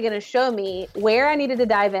basically going to show me where I needed to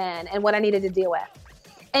dive in and what I needed to deal with.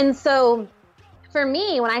 And so for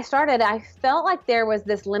me, when I started, I felt like there was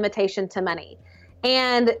this limitation to money.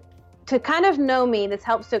 And to kind of know me, this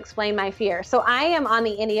helps to explain my fear. So I am on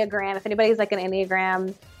the Enneagram. If anybody's like an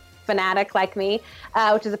Enneagram fanatic like me,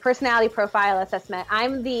 which is a personality profile assessment,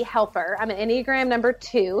 I'm the helper. I'm an Enneagram number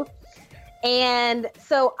 2. And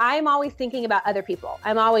so I'm always thinking about other people.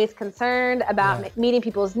 I'm always concerned about meeting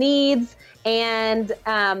people's needs and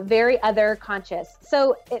very other conscious.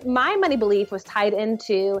 So my money belief was tied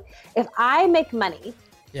into if I make money,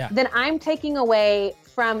 then I'm taking away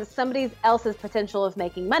from somebody else's potential of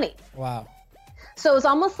making money. Wow. So it was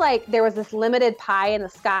almost like there was this limited pie in the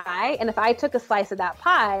sky. And if I took a slice of that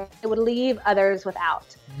pie, it would leave others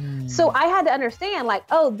without. So I had to understand like,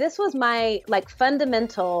 oh, this was my like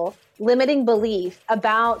fundamental limiting belief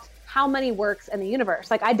about how money works in the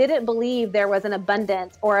universe. Like I didn't believe there was an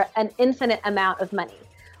abundance or an infinite amount of money.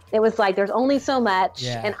 It was like, there's only so much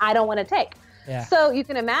and I don't want to take. So you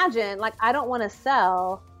can imagine like, I don't want to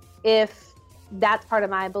sell if that's part of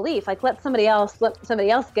my belief. Like let somebody else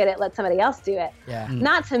get it. Let somebody else do it.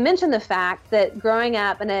 Not to mention the fact that growing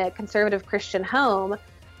up in a conservative Christian home,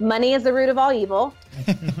 money is the root of all evil.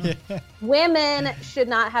 Women should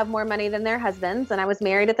not have more money than their husbands. And I was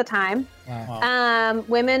married at the time. Wow.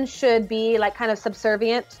 Women should be like kind of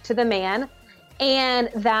subservient to the man. And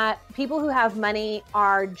that people who have money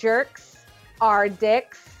are jerks, are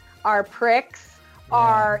dicks, are pricks,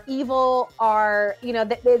 are evil, are, you know,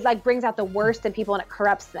 it like brings out the worst in people and it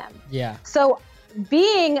corrupts them. Yeah. So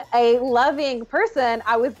being a loving person,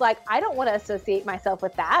 I was like, I don't want to associate myself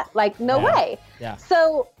with that. Like, no way. Yeah.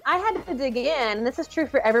 So I had to dig in, and this is true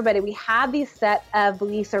for everybody. We have these set of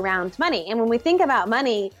beliefs around money. And when we think about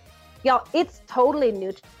money, y'all, it's totally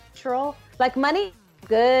neutral. Like money,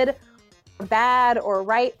 good, or bad, or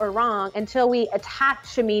right or wrong until we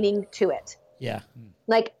attach a meaning to it. Yeah.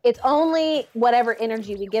 Like it's only whatever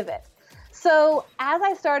energy we give it. So as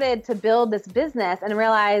I started to build this business and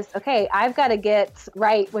realized, okay, I've got to get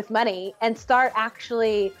right with money and start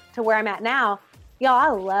actually to where I'm at now, y'all, I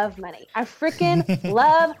love money. I freaking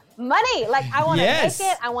love money. Like I want to make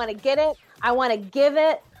it. I want to get it. I want to give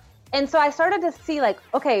it. And so I started to see like,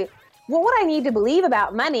 okay, what would I need to believe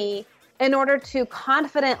about money in order to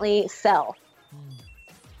confidently sell?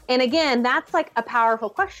 And again, that's like a powerful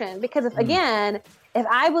question because if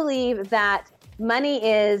I believe that money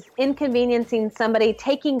is inconveniencing somebody,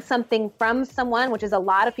 taking something from someone, which is a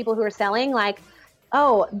lot of people who are selling, like,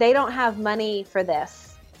 oh, they don't have money for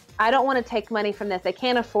this. I don't want to take money from this. They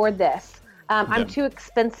can't afford this. I'm too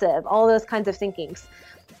expensive, all those kinds of thinkings.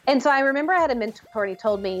 And so I remember I had a mentor and he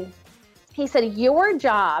told me, he said, your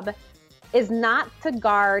job is not to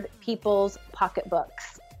guard people's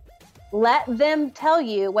pocketbooks. Let them tell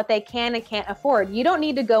you what they can and can't afford. You don't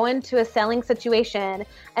need to go into a selling situation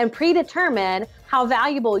and predetermine how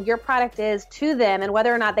valuable your product is to them and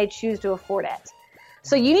whether or not they choose to afford it.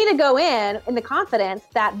 So you need to go in the confidence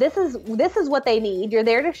that this is what they need. You're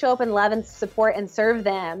there to show up and love and support and serve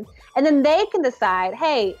them. And then they can decide,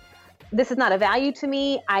 hey, this is not a value to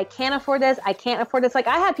me. I can't afford this. I can't afford this. Like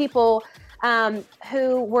I had people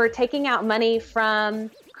who were taking out money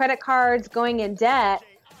from credit cards, going in debt,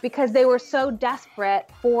 because they were so desperate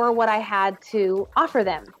for what I had to offer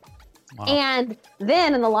them. Wow. And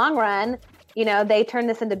then in the long run, you know, they turned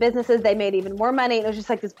this into businesses. They made even more money. It was just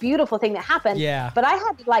like this beautiful thing that happened. Yeah. But I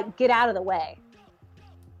had to like get out of the way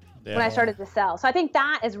when I started to sell. So I think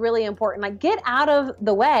that is really important. Like get out of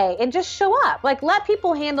the way and just show up. Like let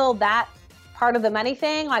people handle that part of the money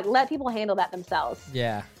thing. Like let people handle that themselves.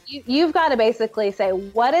 Yeah. You've got to basically say,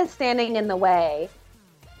 what is standing in the way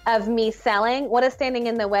of me selling? What is standing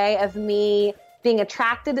in the way of me being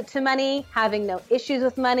attracted to money, having no issues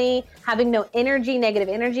with money, having no negative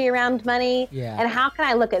energy around money? Yeah. And how can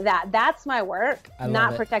I look at that? That's my work,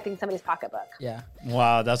 not it. protecting somebody's pocketbook. Yeah.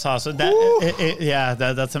 Wow, that's awesome.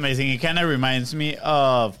 That's amazing. It kind of reminds me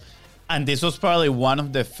of, and this was probably one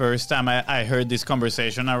of the first time I heard this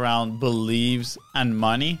conversation around beliefs and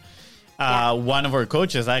money. One of our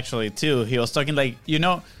coaches actually too, he was talking like, you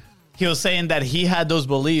know, he was saying that he had those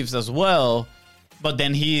beliefs as well, but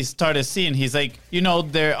then he started seeing, he's like, you know,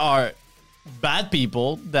 there are bad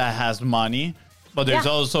people that has money, but there's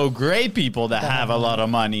also great people that have a lot of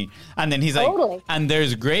money. And then he's like, and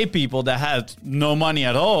there's great people that have no money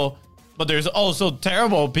at all, but there's also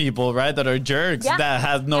terrible people, right, that are jerks that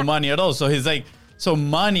have no money at all. So he's like, so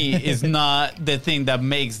money is not the thing that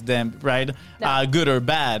makes them, right, good or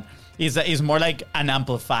bad. It's more like an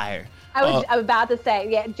amplifier. I was about to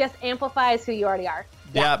say, just amplifies who you already are.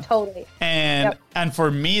 Yeah, totally. And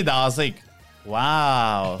for me, that was like,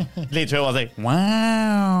 wow. Literally, I was like,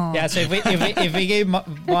 wow. Yeah. So if we give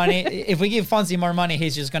money, if we give Fonzie more money,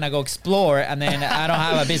 he's just gonna go explore, and then I don't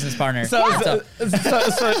have a business partner. So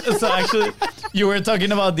actually, you were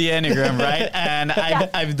talking about the Enneagram, right? And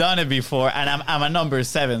I've done it before, and I'm a number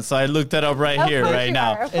 7, so I looked it up here right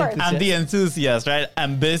now. Of course. I'm the enthusiast, right?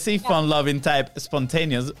 I'm busy, fun-loving type,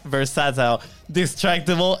 spontaneous, versatile,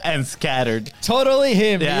 distractible, and scattered. Totally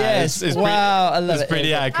him. Yeah, yes. it's I love it. It's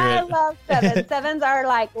pretty accurate. I love 7s. 7s are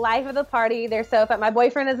like life of the party. They're so fun. My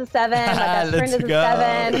boyfriend is a 7. My best friend is a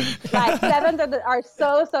 7. Like 7s are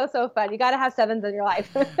so fun. You got to have 7s in your life.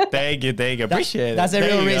 Thank you. Appreciate it. That's the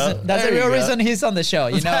real reason. That's the real reason he's on the show.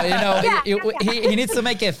 You know. He needs to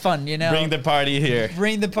make it fun. You know. Bring the party here.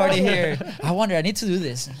 I wonder. I need to do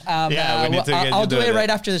this. We need to I'll do it right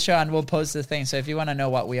after the show, and we'll post the thing. So if you want to know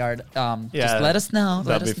what we are, just let us know.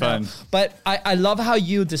 That'd be fun. But I love how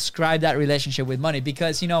you describe that relationship with money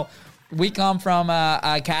because, you know, we come from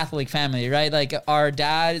a Catholic family, right? Like our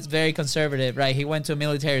dad is very conservative, right? He went to a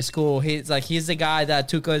military school. He's the guy that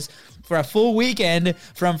took us for a full weekend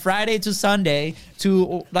from Friday to Sunday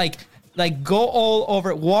to like like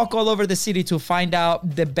walk all over the city to find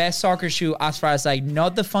out the best soccer shoe as far as like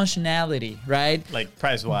not the functionality, right? Like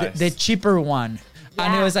price wise. The cheaper one.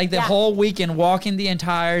 And it was like the whole weekend walking the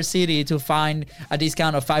entire city to find a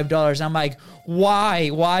discount of $5. I'm like, why?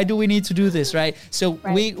 Why do we need to do this, right? So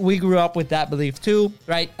we grew up with that belief too,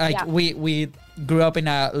 right? Like we grew up in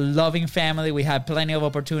a loving family. We had plenty of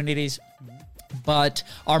opportunities. But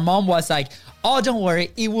our mom was like, oh, don't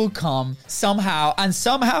worry, it will come somehow. And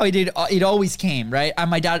somehow it did. It always came, right? And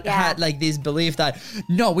my dad had like this belief that,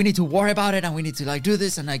 no, we need to worry about it and we need to like do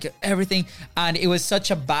this and like everything. And it was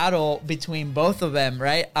such a battle between both of them,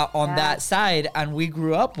 right? On that side. And we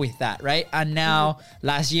grew up with that, right? And now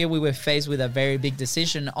last year we were faced with a very big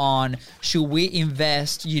decision on, should we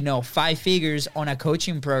invest, 5 figures on a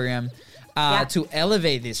coaching program to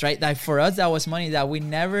elevate this, right? Like for us, that was money that we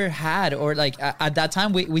never had, or like at that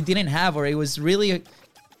time we didn't have, or it was really,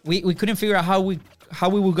 we couldn't figure out how we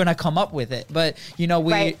were gonna come up with it. But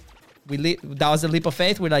that was a leap of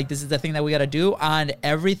faith. We're like, this is the thing that we gotta do, and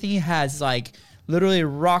everything has like literally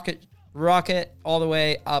rocket all the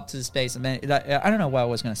way up to space. And then I don't know what I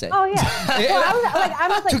was gonna say. Oh yeah. Well, I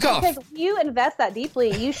was like, because you invest that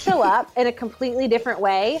deeply, you show up in a completely different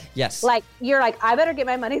way. Yes. Like you're like, I better get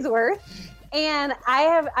my money's worth. And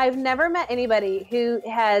I've never met anybody who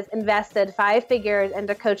has invested 5 figures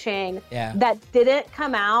into coaching that didn't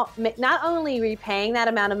come out not only repaying that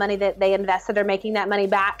amount of money that they invested or making that money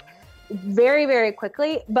back very, very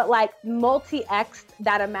quickly, but like multi-x'd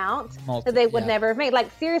that amount that they would never have made.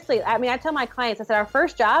 Like seriously, I mean, I tell my clients, I said, our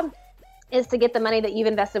first job is to get the money that you've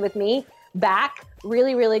invested with me back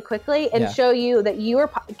really, really quickly and show you that you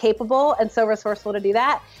are capable and so resourceful to do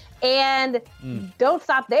that. And don't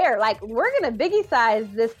stop there. Like we're going to biggie size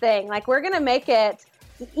this thing. Like we're going to make it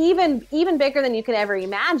even bigger than you can ever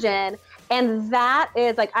imagine. And that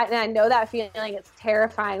is like, I know that feeling. It's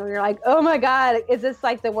terrifying when you're like, oh my God, is this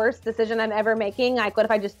like the worst decision I'm ever making? Like, what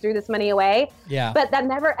if I just threw this money away? Yeah. But that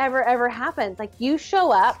never, ever, ever happens. Like you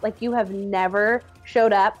show up like you have never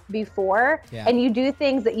showed up before, and you do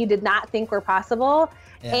things that you did not think were possible.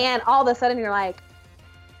 Yeah. And all of a sudden you're like,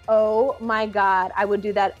 oh my God, I would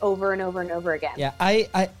do that over and over and over again. Yeah,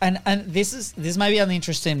 and this might be an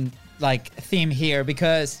interesting like theme here,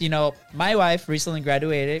 because my wife recently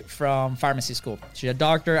graduated from pharmacy school. She's a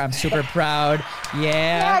doctor. I'm super proud.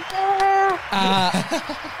 Yeah.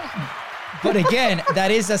 But again, that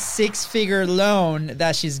is a 6-figure loan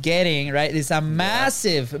that she's getting, right? It's a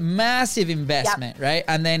massive investment, right?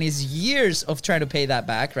 And then it's years of trying to pay that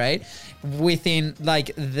back, right? Within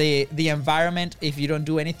like the environment, if you don't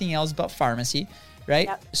do anything else but pharmacy, right?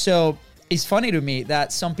 Yep. So it's funny to me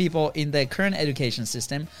that some people in the current education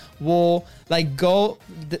system will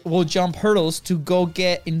jump hurdles to go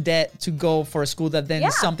get in debt to go for a school that then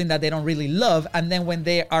is something that they don't really love. And then when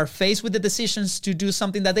they are faced with the decisions to do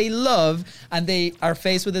something that they love, and they are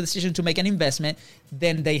faced with the decision to make an investment,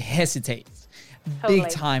 then they hesitate big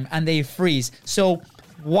time and they freeze. So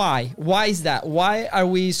why is that? Why are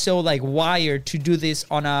we so like wired to do this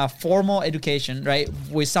on a formal education, right?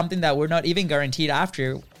 With something that we're not even guaranteed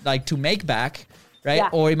after, like to make back, right? Yeah.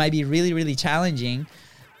 Or it might be really, really challenging,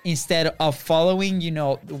 instead of following,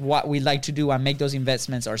 what we like to do and make those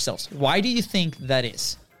investments ourselves. Why do you think that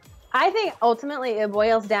is? I think ultimately it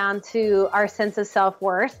boils down to our sense of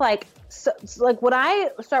self-worth. Like when I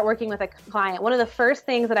start working with a client, one of the first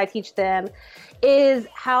things that I teach them is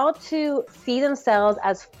how to see themselves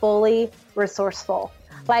as fully resourceful.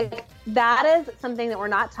 Like that is something that we're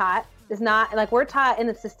not taught. Is not like we're taught in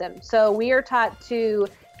the system. So we are taught to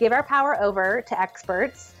give our power over to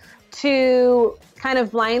experts, to kind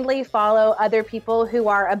of blindly follow other people who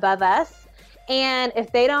are above us. And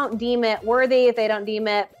if they don't deem it worthy, if they don't deem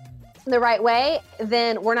it the right way,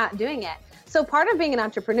 then we're not doing it. So part of being an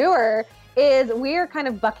entrepreneur is we're kind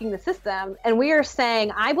of bucking the system, and we are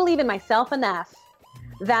saying, I believe in myself enough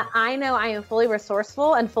that I know I am fully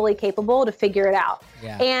resourceful and fully capable to figure it out.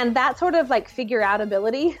 Yeah. And that sort of like figure out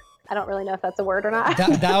ability, I don't really know if that's a word or not.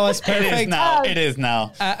 That was perfect. It is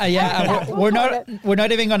now. We're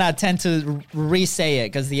not even gonna attempt to re-say it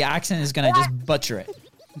because the accent is gonna just butcher it.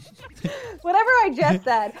 Whatever I just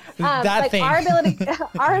said, like thing.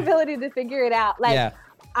 our ability to figure it out. Like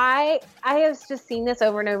I have just seen this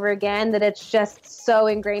over and over again, that it's just so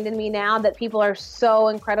ingrained in me now that people are so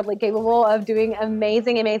incredibly capable of doing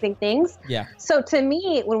amazing things. Yeah. So to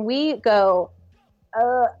me, when we go,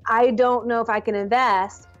 I don't know if I can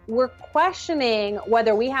invest, we're questioning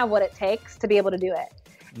whether we have what it takes to be able to do it.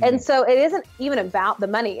 Mm. And so it isn't even about the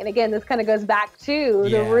money. And again, this kind of goes back to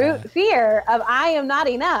the root fear of I am not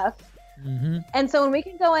enough. Mm-hmm. And so when we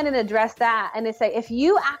can go in and address that and say, if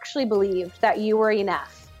you actually believed that you were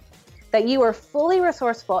enough, that you are fully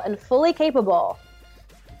resourceful and fully capable,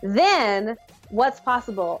 then what's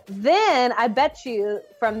possible? Then I bet you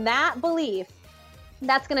from that belief,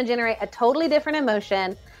 that's going to generate a totally different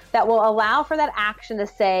emotion that will allow for that action to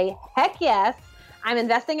say, heck yes, I'm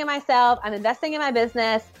investing in myself. I'm investing in my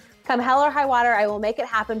business. Come hell or high water, I will make it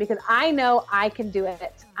happen because I know I can do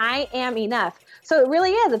it. I am enough. So it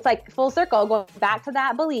really is. It's like full circle, going back to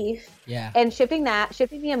that belief and shifting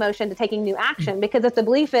the emotion to taking new action. Because if the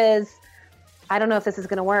belief is, I don't know if this is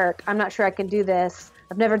going to work. I'm not sure I can do this.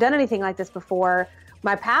 I've never done anything like this before.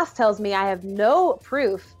 My past tells me I have no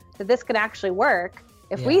proof that this could actually work.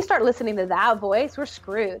 If we start listening to that voice, we're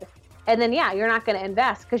screwed. And then, you're not going to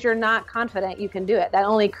invest because you're not confident you can do it. That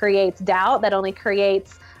only creates doubt. That only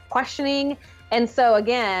creates questioning. And so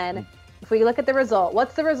again, if we look at the result,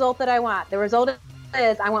 what's the result that I want? The result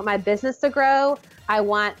is I want my business to grow. I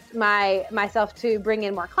want myself to bring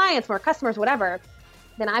in more clients, more customers, whatever.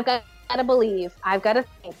 Then I've got to believe, I've got to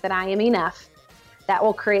think that I am enough. That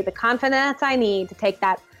will create the confidence I need to take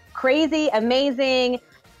that crazy, amazing,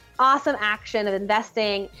 awesome action of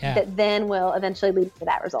investing that then will eventually lead to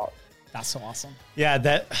that result. That's so awesome. Yeah,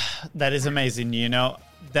 that is amazing. You know,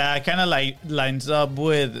 that kind of like lines up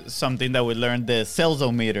with something that we learned, the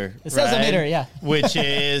salesometer. The salesometer, yeah. Which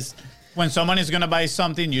is when someone is going to buy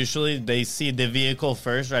something, usually they see the vehicle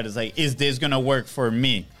first, right? It's like, is this going to work for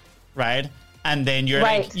me, right? And then you're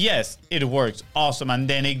like, yes, it works. Awesome. And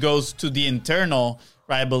then it goes to the internal,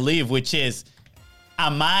 right, belief, which is,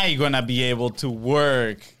 am I going to be able to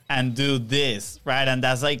work and do this, right? And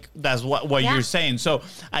that's what you're saying. So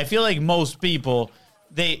I feel like most people,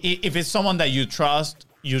 if it's someone that you trust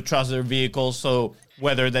their vehicle. So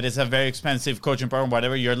whether that is a very expensive coaching program,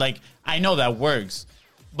 whatever, you're like, I know that works.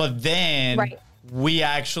 But then we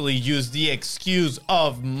actually use the excuse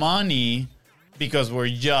of money because we're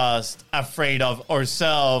just afraid of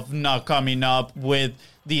ourselves not coming up with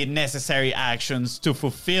the necessary actions to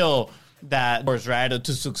fulfill that, right, or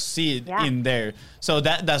to succeed in there. So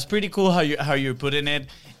that's pretty cool how you're putting it.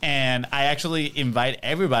 And I actually invite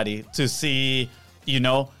everybody to see, you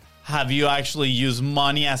know, have you actually used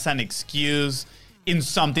money as an excuse in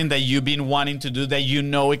something that you've been wanting to do that you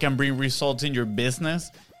know it can bring results in your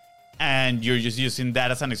business, and you're just using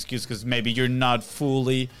that as an excuse because maybe you're not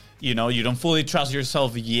fully, you know, you don't fully trust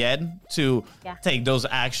yourself yet to take those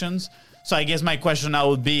actions. So I guess my question now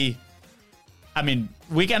would be, I mean,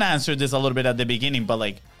 we can answer this a little bit at the beginning, but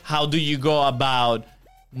like, how do you go about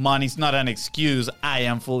money's not an excuse, I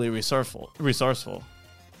am fully resourceful?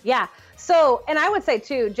 Yeah. So, and I would say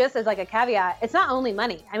too, just as like a caveat, it's not only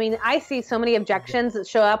money. I mean, I see so many objections that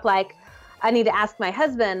show up like, I need to ask my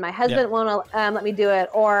husband won't let me do it.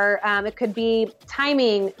 Or it could be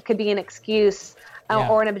timing, it could be an excuse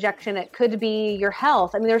or an objection. It could be your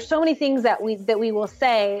health. I mean, there's so many things that we will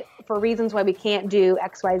say for reasons why we can't do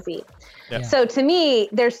X, Y, Z. Yeah. So to me,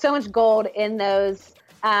 there's so much gold in those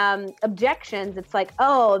objections. It's like,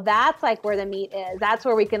 oh, that's like where the meat is. That's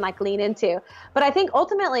where we can like lean into. But I think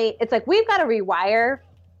ultimately it's like, we've got to rewire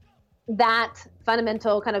that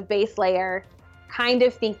fundamental kind of base layer kind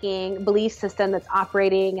of thinking belief system that's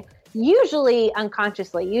operating usually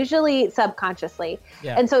unconsciously, usually subconsciously.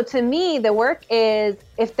 Yeah. And so to me, the work is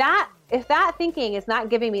if that thinking is not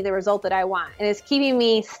giving me the result that I want and is keeping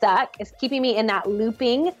me stuck, is keeping me in that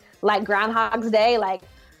looping like Groundhog's Day, like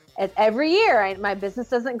every year my business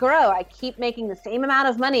doesn't grow. I keep making the same amount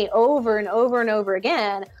of money over and over and over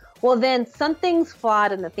again. Well, then something's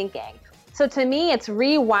flawed in the thinking. So to me, it's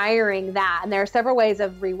rewiring that. And there are several ways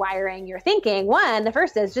of rewiring your thinking. One, the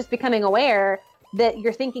first is just becoming aware that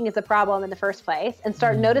your thinking is a problem in the first place and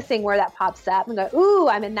start noticing where that pops up and go, ooh,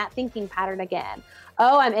 I'm in that thinking pattern again.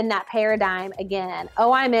 Oh, I'm in that paradigm again.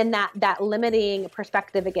 Oh, I'm in that limiting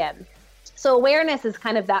perspective again. So awareness is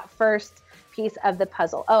kind of that first piece of the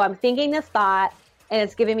puzzle. Oh, I'm thinking this thought and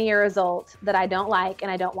it's giving me a result that I don't like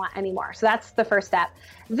and I don't want anymore. So that's the first step.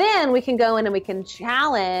 Then we can go in and we can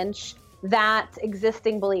challenge that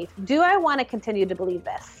existing belief. Do I want to continue to believe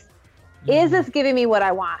this? Is this giving me what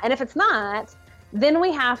I want? And if it's not, then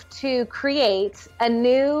we have to create a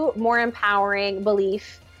new, more empowering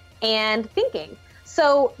belief and thinking.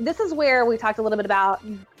 So this is where we talked a little bit about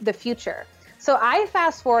the future. So I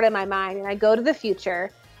fast forward in my mind and I go to the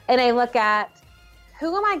future and I look at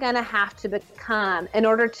who am I going to have to become in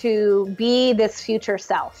order to be this future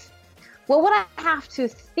self? What would I have to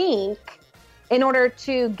think in order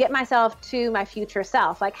to get myself to my future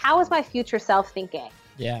self? Like, how is my future self thinking?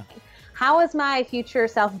 Yeah. How is my future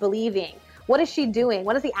self believing? What is she doing?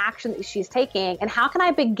 What is the action that she's taking? And how can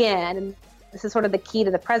I begin, and this is sort of the key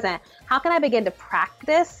to the present, how can I begin to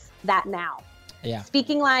practice that now? Yeah.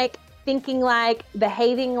 Speaking like thinking like,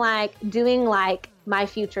 behaving like, doing like my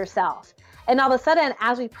future self. And all of a sudden,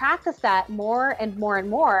 as we practice that more and more and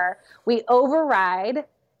more, we override.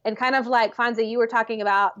 And kind of like, Fonzie, you were talking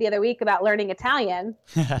about the other week about learning Italian.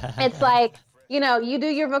 It's like, you know, you do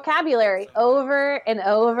your vocabulary over and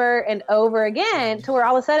over and over again to where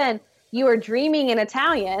all of a sudden you are dreaming in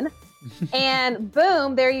Italian and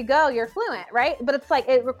boom, there you go, you're fluent, right? But it's like,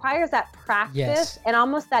 it requires that practice and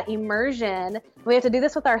almost that immersion. We have to do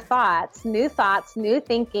this with our thoughts, new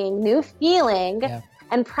thinking, new feeling,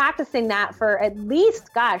 and practicing that for at least,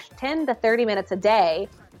 10 to 30 minutes a day.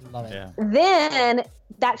 Love it. Yeah. Then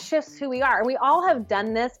that shifts who we are. And we all have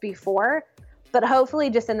done this before, but hopefully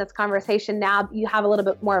just in this conversation now, you have a little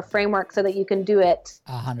bit more framework so that you can do it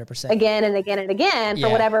 100% again and again and again for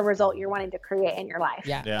whatever result you're wanting to create in your life.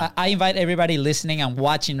 I invite everybody listening and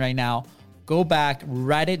watching right now, go back,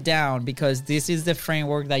 write it down, because this is the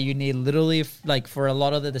framework that you need literally like for a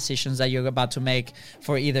lot of the decisions that you're about to make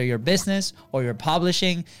for either your business or your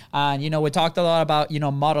publishing. And, you know, we talked a lot about, you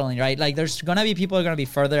know, modeling, right? Like there's going to be people who are going to be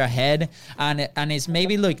further ahead, and it's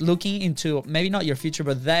maybe like looking into maybe not your future,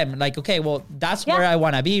 but them like, okay, well, that's where I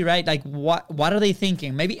want to be, right? Like what are they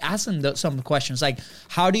thinking? Maybe ask them some questions like,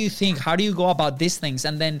 how do you think? How do you go about these things?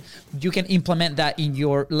 And then you can implement that in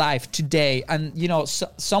your life today. And, you know,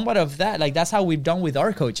 somewhat of that, like that's how we've done with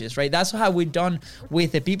our coaches, right? That's how we've done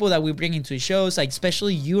with the people that we bring into shows, like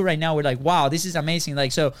especially you right now. We're like, wow, this is amazing.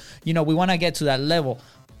 Like, so, you know, we want to get to that level.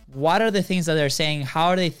 What are the things that they're saying? How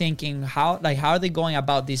are they thinking? How are they going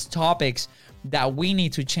about these topics that we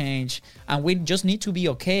need to change? And we just need to be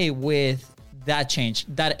okay with that change,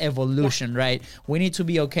 that evolution, right? We need to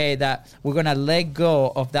be okay that we're going to let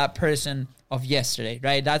go of that person of yesterday,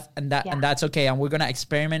 right? And that's okay. And we're going to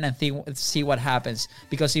experiment and see what happens.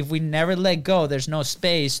 Because if we never let go, there's no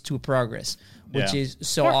space to progress, which is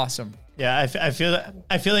so awesome. Yeah, I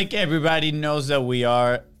feel like everybody knows that we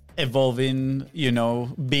are evolving, you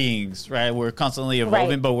know, beings, right? We're constantly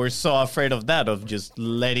evolving, but we're so afraid of that, of just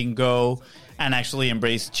letting go and actually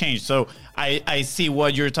embrace change. So I see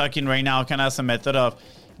what you're talking right now kind of as a method of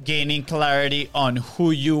gaining clarity on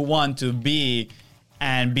who you want to be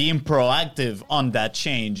and being proactive on that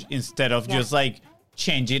change instead of just like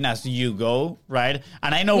changing as you go, right?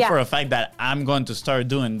 And I know for a fact that I'm going to start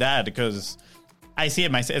doing that because I see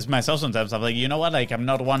it myself sometimes. I'm like, you know what? Like, I'm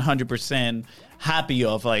not 100% happy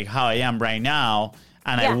of like how I am right now.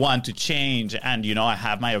 And I want to change. And, you know, I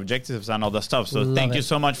have my objectives and all that stuff. So thank you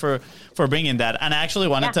so much for bringing that. And I actually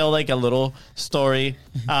want to tell like a little story.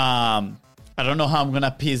 I don't know how I'm going to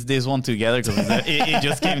piece this one together because it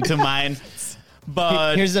just came to mind.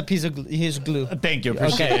 But here's a piece of glue. Thank you.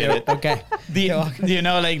 Appreciate it. Okay. You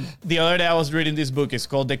know, like the other day I was reading this book. It's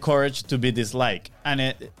called The Courage to Be Disliked.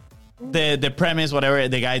 And the premise, whatever,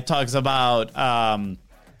 the guy talks about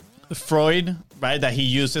Freud, right? That he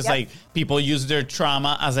uses like people use their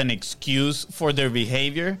trauma as an excuse for their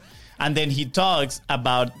behavior. And then he talks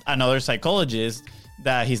about another psychologist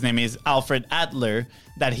that his name is Alfred Adler,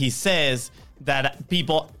 that he says that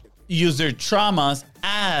people use their traumas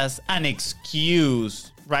as an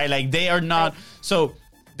excuse, right? Like they are not. So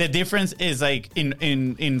the difference is like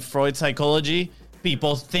in Freud psychology,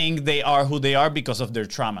 people think they are who they are because of their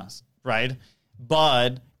traumas, right?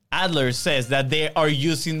 But Adler says that they are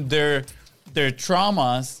using their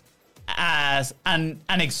traumas as an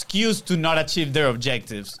excuse to not achieve their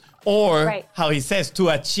objectives, or how he says, to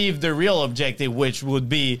achieve the real objective, which would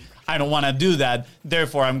be, I don't want to do that,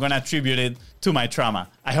 therefore I'm going to attribute it to my trauma.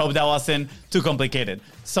 I hope that wasn't too complicated.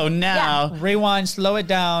 So now... Rewind, slow it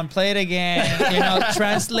down, play it again, you know,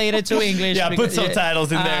 translate it to English. Yeah, put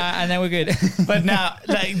subtitles in there. And then we're good. But now,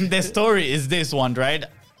 like, the story is this one, right?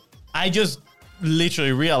 I just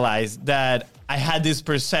literally realized that I had this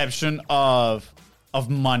perception of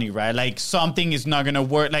money, right? Like something is not going to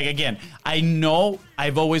work. Like, again, I know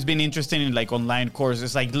I've always been interested in like online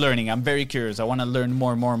courses, like learning. I'm very curious. I want to learn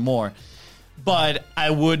more. But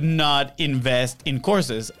I would not invest in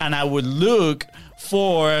courses, and I would look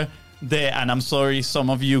for and I'm sorry, some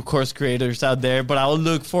of you course creators out there, but I will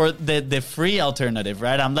look for the free alternative,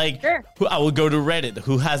 right? I'm like, I will go to Reddit,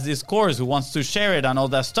 who has this course, who wants to share it and all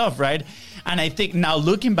that stuff, right? And I think now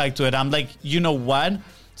looking back to it, I'm like, you know what?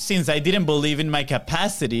 Since I didn't believe in my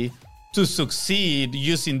capacity to succeed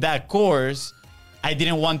using that course, I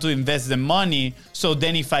didn't want to invest the money. So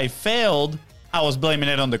then if I failed, I was blaming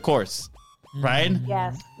it on the course. Right?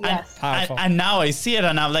 Yes. And now I see it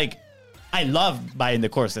and I'm like, I love buying the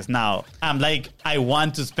courses now. I'm like, I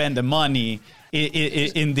want to spend the money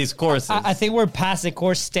in these courses. I think we're past the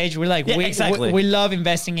course stage. We're like, we love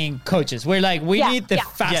investing in coaches. We're like, we need the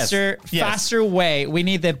faster way. We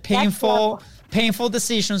need the painful, painful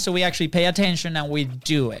decisions, so we actually pay attention and we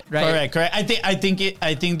do it, right? Correct. I think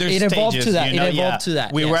there's It stages. evolved to that. You know? It evolved to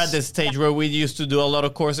that, We were yes. at the stage where we used to do a lot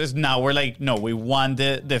of courses. Now we're like, no, we want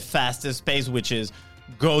the fastest pace, which is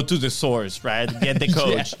go to the source, right? Get the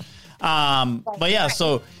coach. But yeah,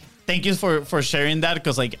 so thank you for sharing that,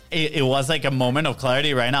 because like it was like a moment of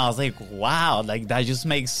clarity right now. I was like, wow, like that just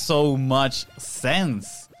makes so much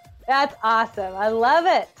sense. That's awesome. I love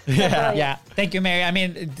it. Yeah. Yeah. Thank you, Mary. I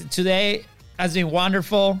mean, today has been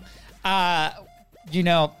wonderful. You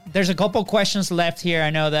know, there's a couple questions left here.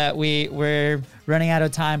 I know that we're running out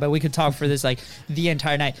of time, but we could talk for this like the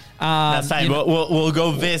entire night. That's fine. You know, We'll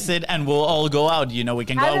go visit and we'll all go out. You know, we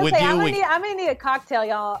can go out with you. I'm gonna need a cocktail,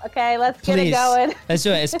 y'all. Okay, let's get please, it going. let's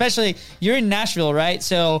do it. Especially you're in Nashville, right?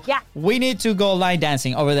 So Yeah. we need to go line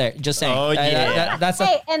dancing over there. Just saying. Oh, yeah. That's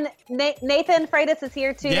Hey, and Nathan Freitas is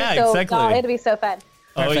here too. Yeah, so exactly. it'll be so fun.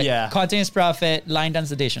 Oh yeah. Continuous Profit line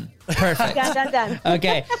dance edition. Perfect. Done.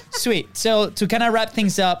 Okay, sweet. So to kind of wrap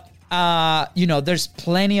things up, you know, there's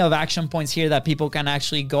plenty of action points here that people can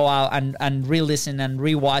actually go out and re-listen and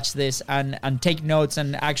re-watch this and take notes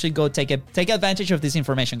and actually go take advantage of this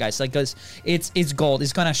information, guys. Like, because it's gold.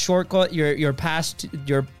 It's gonna shortcut your path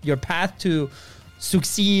to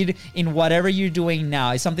succeed in whatever you're doing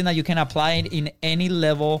now. It's something that you can apply in any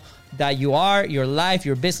level that you are, your life,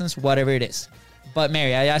 your business, whatever it is. But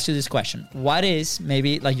Mary, I asked you this question. What is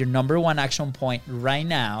maybe like your number one action point right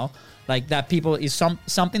now? Like that people is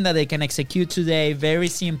something that they can execute today, very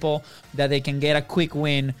simple, that they can get a quick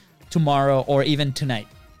win tomorrow or even tonight.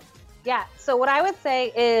 Yeah. So what I would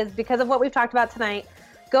say is, because of what we've talked about tonight,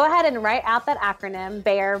 go ahead and write out that acronym,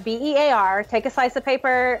 BEAR, B-E-A-R. Take a slice of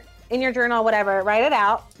paper in your journal, whatever, write it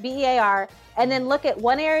out, B-E-A-R, and then look at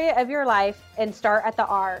one area of your life and start at the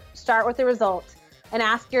R. Start with the result and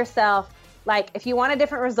ask yourself, like, if you want a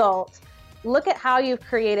different result, look at how you've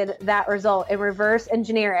created that result and reverse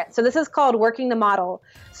engineer it. So this is called working the model.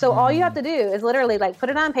 So all you have to do is literally like put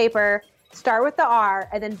it on paper, start with the R,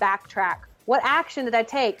 and then backtrack. What action did I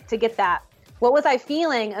take to get that? What was I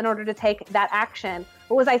feeling in order to take that action?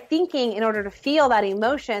 What was I thinking in order to feel that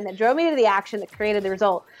emotion that drove me to the action that created the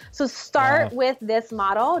result? So start with this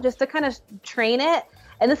model just to kind of train it.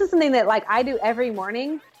 And this is something that like I do every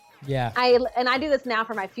morning. Yeah. I do this now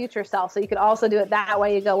for my future self. So you could also do it that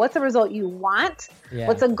way. You go, what's the result you want? Yeah.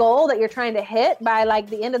 What's a goal that you're trying to hit by like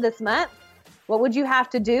the end of this month? What would you have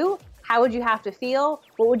to do? How would you have to feel?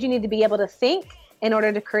 What would you need to be able to think in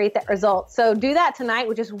order to create that result? So do that tonight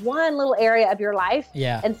with just one little area of your life,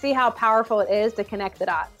 and see how powerful it is to connect the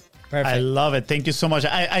dots. Perfect. I love it. Thank you so much.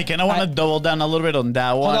 I kind of want to double down a little bit on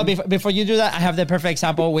that one. Hold on, before you do that, I have the perfect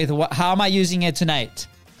example with how am I using it tonight?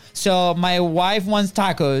 So my wife wants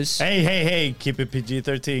tacos. Hey, keep it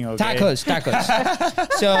PG-13, okay? Tacos.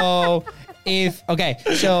 So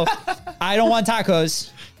so I don't want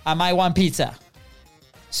tacos. I might want pizza.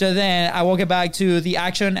 So then I will get back to the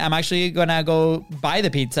action. I'm actually gonna go buy the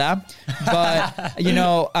pizza, but you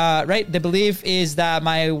know, right? The belief is that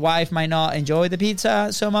my wife might not enjoy the pizza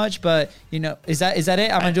so much, but you know, is that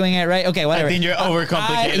it? Am I doing it right? Okay, whatever. I think you're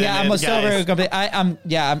overcomplicating I'm it, so guys.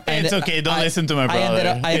 overcomplicated. It's okay. Don't listen to my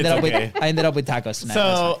brother. I ended It's okay. up with tacos tonight.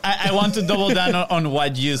 So I want to double down on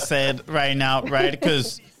what you said right now, right?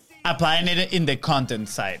 Because applying it in the content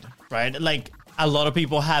side, right? Like a lot of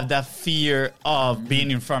people have that fear of being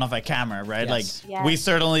in front of a camera, right? Yes. Like we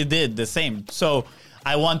certainly did the same. So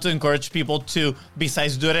I want to encourage people to,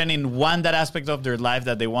 besides doing it in that aspect of their life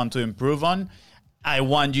that they want to improve on, I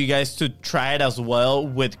want you guys to try it as well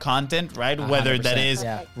with content, right? Whether that 100%, is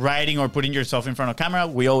yeah. writing or putting yourself in front of camera.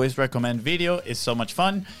 We always recommend video. It's so much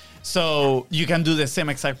fun. So you can do the same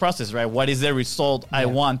exact process, right? What is the result I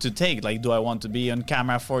want to take? Like, do I want to be on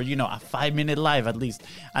camera for, a 5-minute live at least,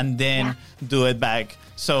 and then do it back?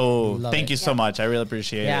 So thank you so much. I really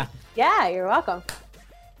appreciate it. Yeah, you're welcome.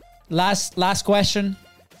 Last question,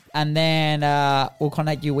 and then we'll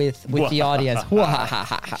connect you with the audience.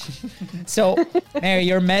 So, Mary,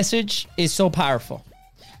 your message is so powerful.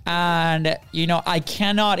 And, I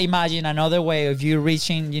cannot imagine another way of you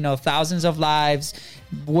reaching, thousands of lives,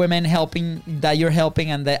 women that you're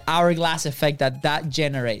helping, and the hourglass effect that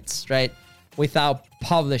generates, right? Without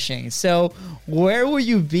publishing. So where would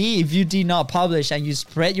you be if you did not publish and you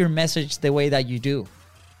spread your message the way that you do?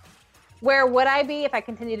 Where would I be if I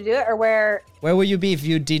continue to do it, or where would you be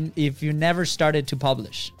if you never started to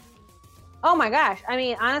publish? Oh my gosh. I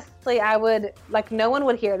mean, honestly, I would, no one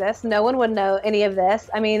would hear this. No one would know any of this.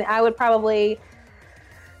 I mean, I would probably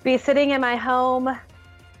be sitting in my home,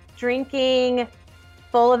 drinking,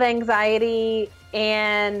 full of anxiety,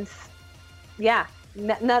 and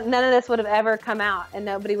none of this would have ever come out, and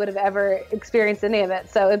nobody would have ever experienced any of it.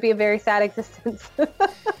 So it'd be a very sad existence.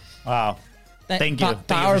 Wow. Thank you. Thank you for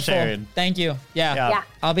Powerful. sharing. Thank you. Yeah. Yeah.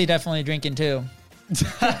 I'll be definitely drinking too.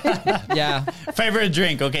 Yeah. Favorite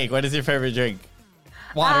drink? Okay, what is your favorite drink?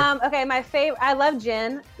 Water. Okay, my favorite. I love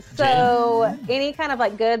gin. So any kind of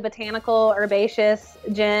like good botanical herbaceous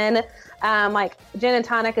gin, like gin and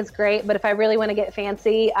tonic is great. But if I really want to get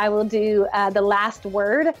fancy, I will do the Last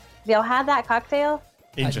Word. Do y'all have that cocktail?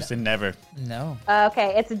 Interesting. Never. No.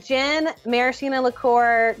 Okay, it's gin, maraschino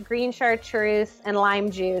liqueur, green chartreuse, and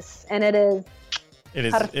lime juice, and it is. It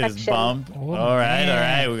is bomb. Oh, all right.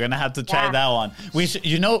 man. We're gonna have to try Yeah. that one. We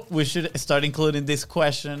should start including these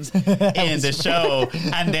questions in the show,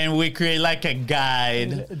 and then we create like a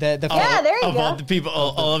guide. The Yeah, there you of go. all the people,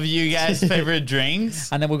 all of you guys' favorite drinks.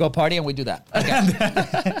 And then we'll go party and we do that.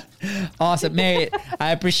 Okay. Awesome. Mary,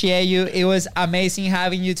 I appreciate you. It was amazing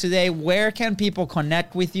having you today. Where can people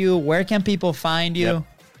connect with you? Where can people find you? Yep.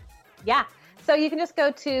 Yeah. So you can just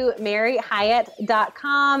go to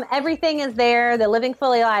maryhyatt.com. Everything is there. The Living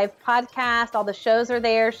Fully Live podcast, all the shows are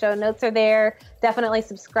there. Show notes are there. Definitely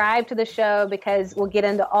subscribe to the show because we'll get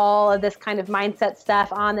into all of this kind of mindset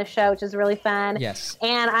stuff on the show, which is really fun. Yes.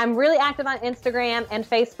 And I'm really active on Instagram and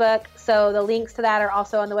Facebook. So the links to that are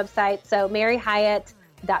also on the website. So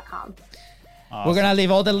maryhyatt.com. We're going to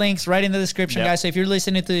leave all the links right in the description, Yep. guys. So if you're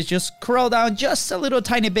listening to this, just scroll down just a little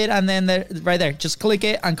tiny bit and then right there, just click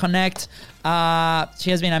it and connect.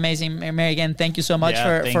 She has been amazing. Mary, again, thank you so much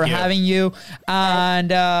Yeah, for thank you. having you.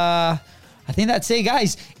 And I think that's it,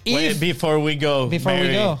 guys. Wait, before we go,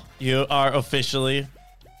 Mary, you are officially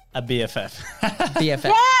a BFF.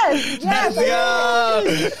 BFF. Yes.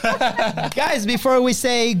 Guys, before we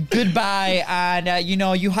say goodbye, and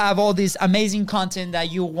you have all this amazing content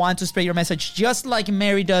that you want to spread your message just like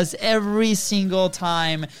Mary does every single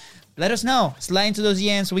time, let us know. Slide into those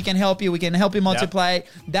DMs. We can help you. We can help you multiply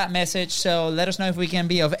that message. So let us know if we can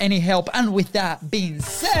be of any help. And with that being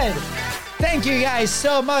said, thank you guys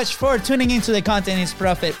so much for tuning into the Content is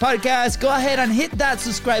Profit podcast. Go ahead and hit that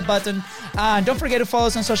subscribe button. And don't forget to follow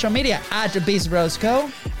us on social media at Biz Bros Co.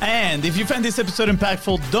 And if you found this episode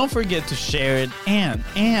impactful, don't forget to share it and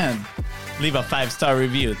leave a 5-star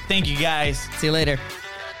review. Thank you, guys. See you later.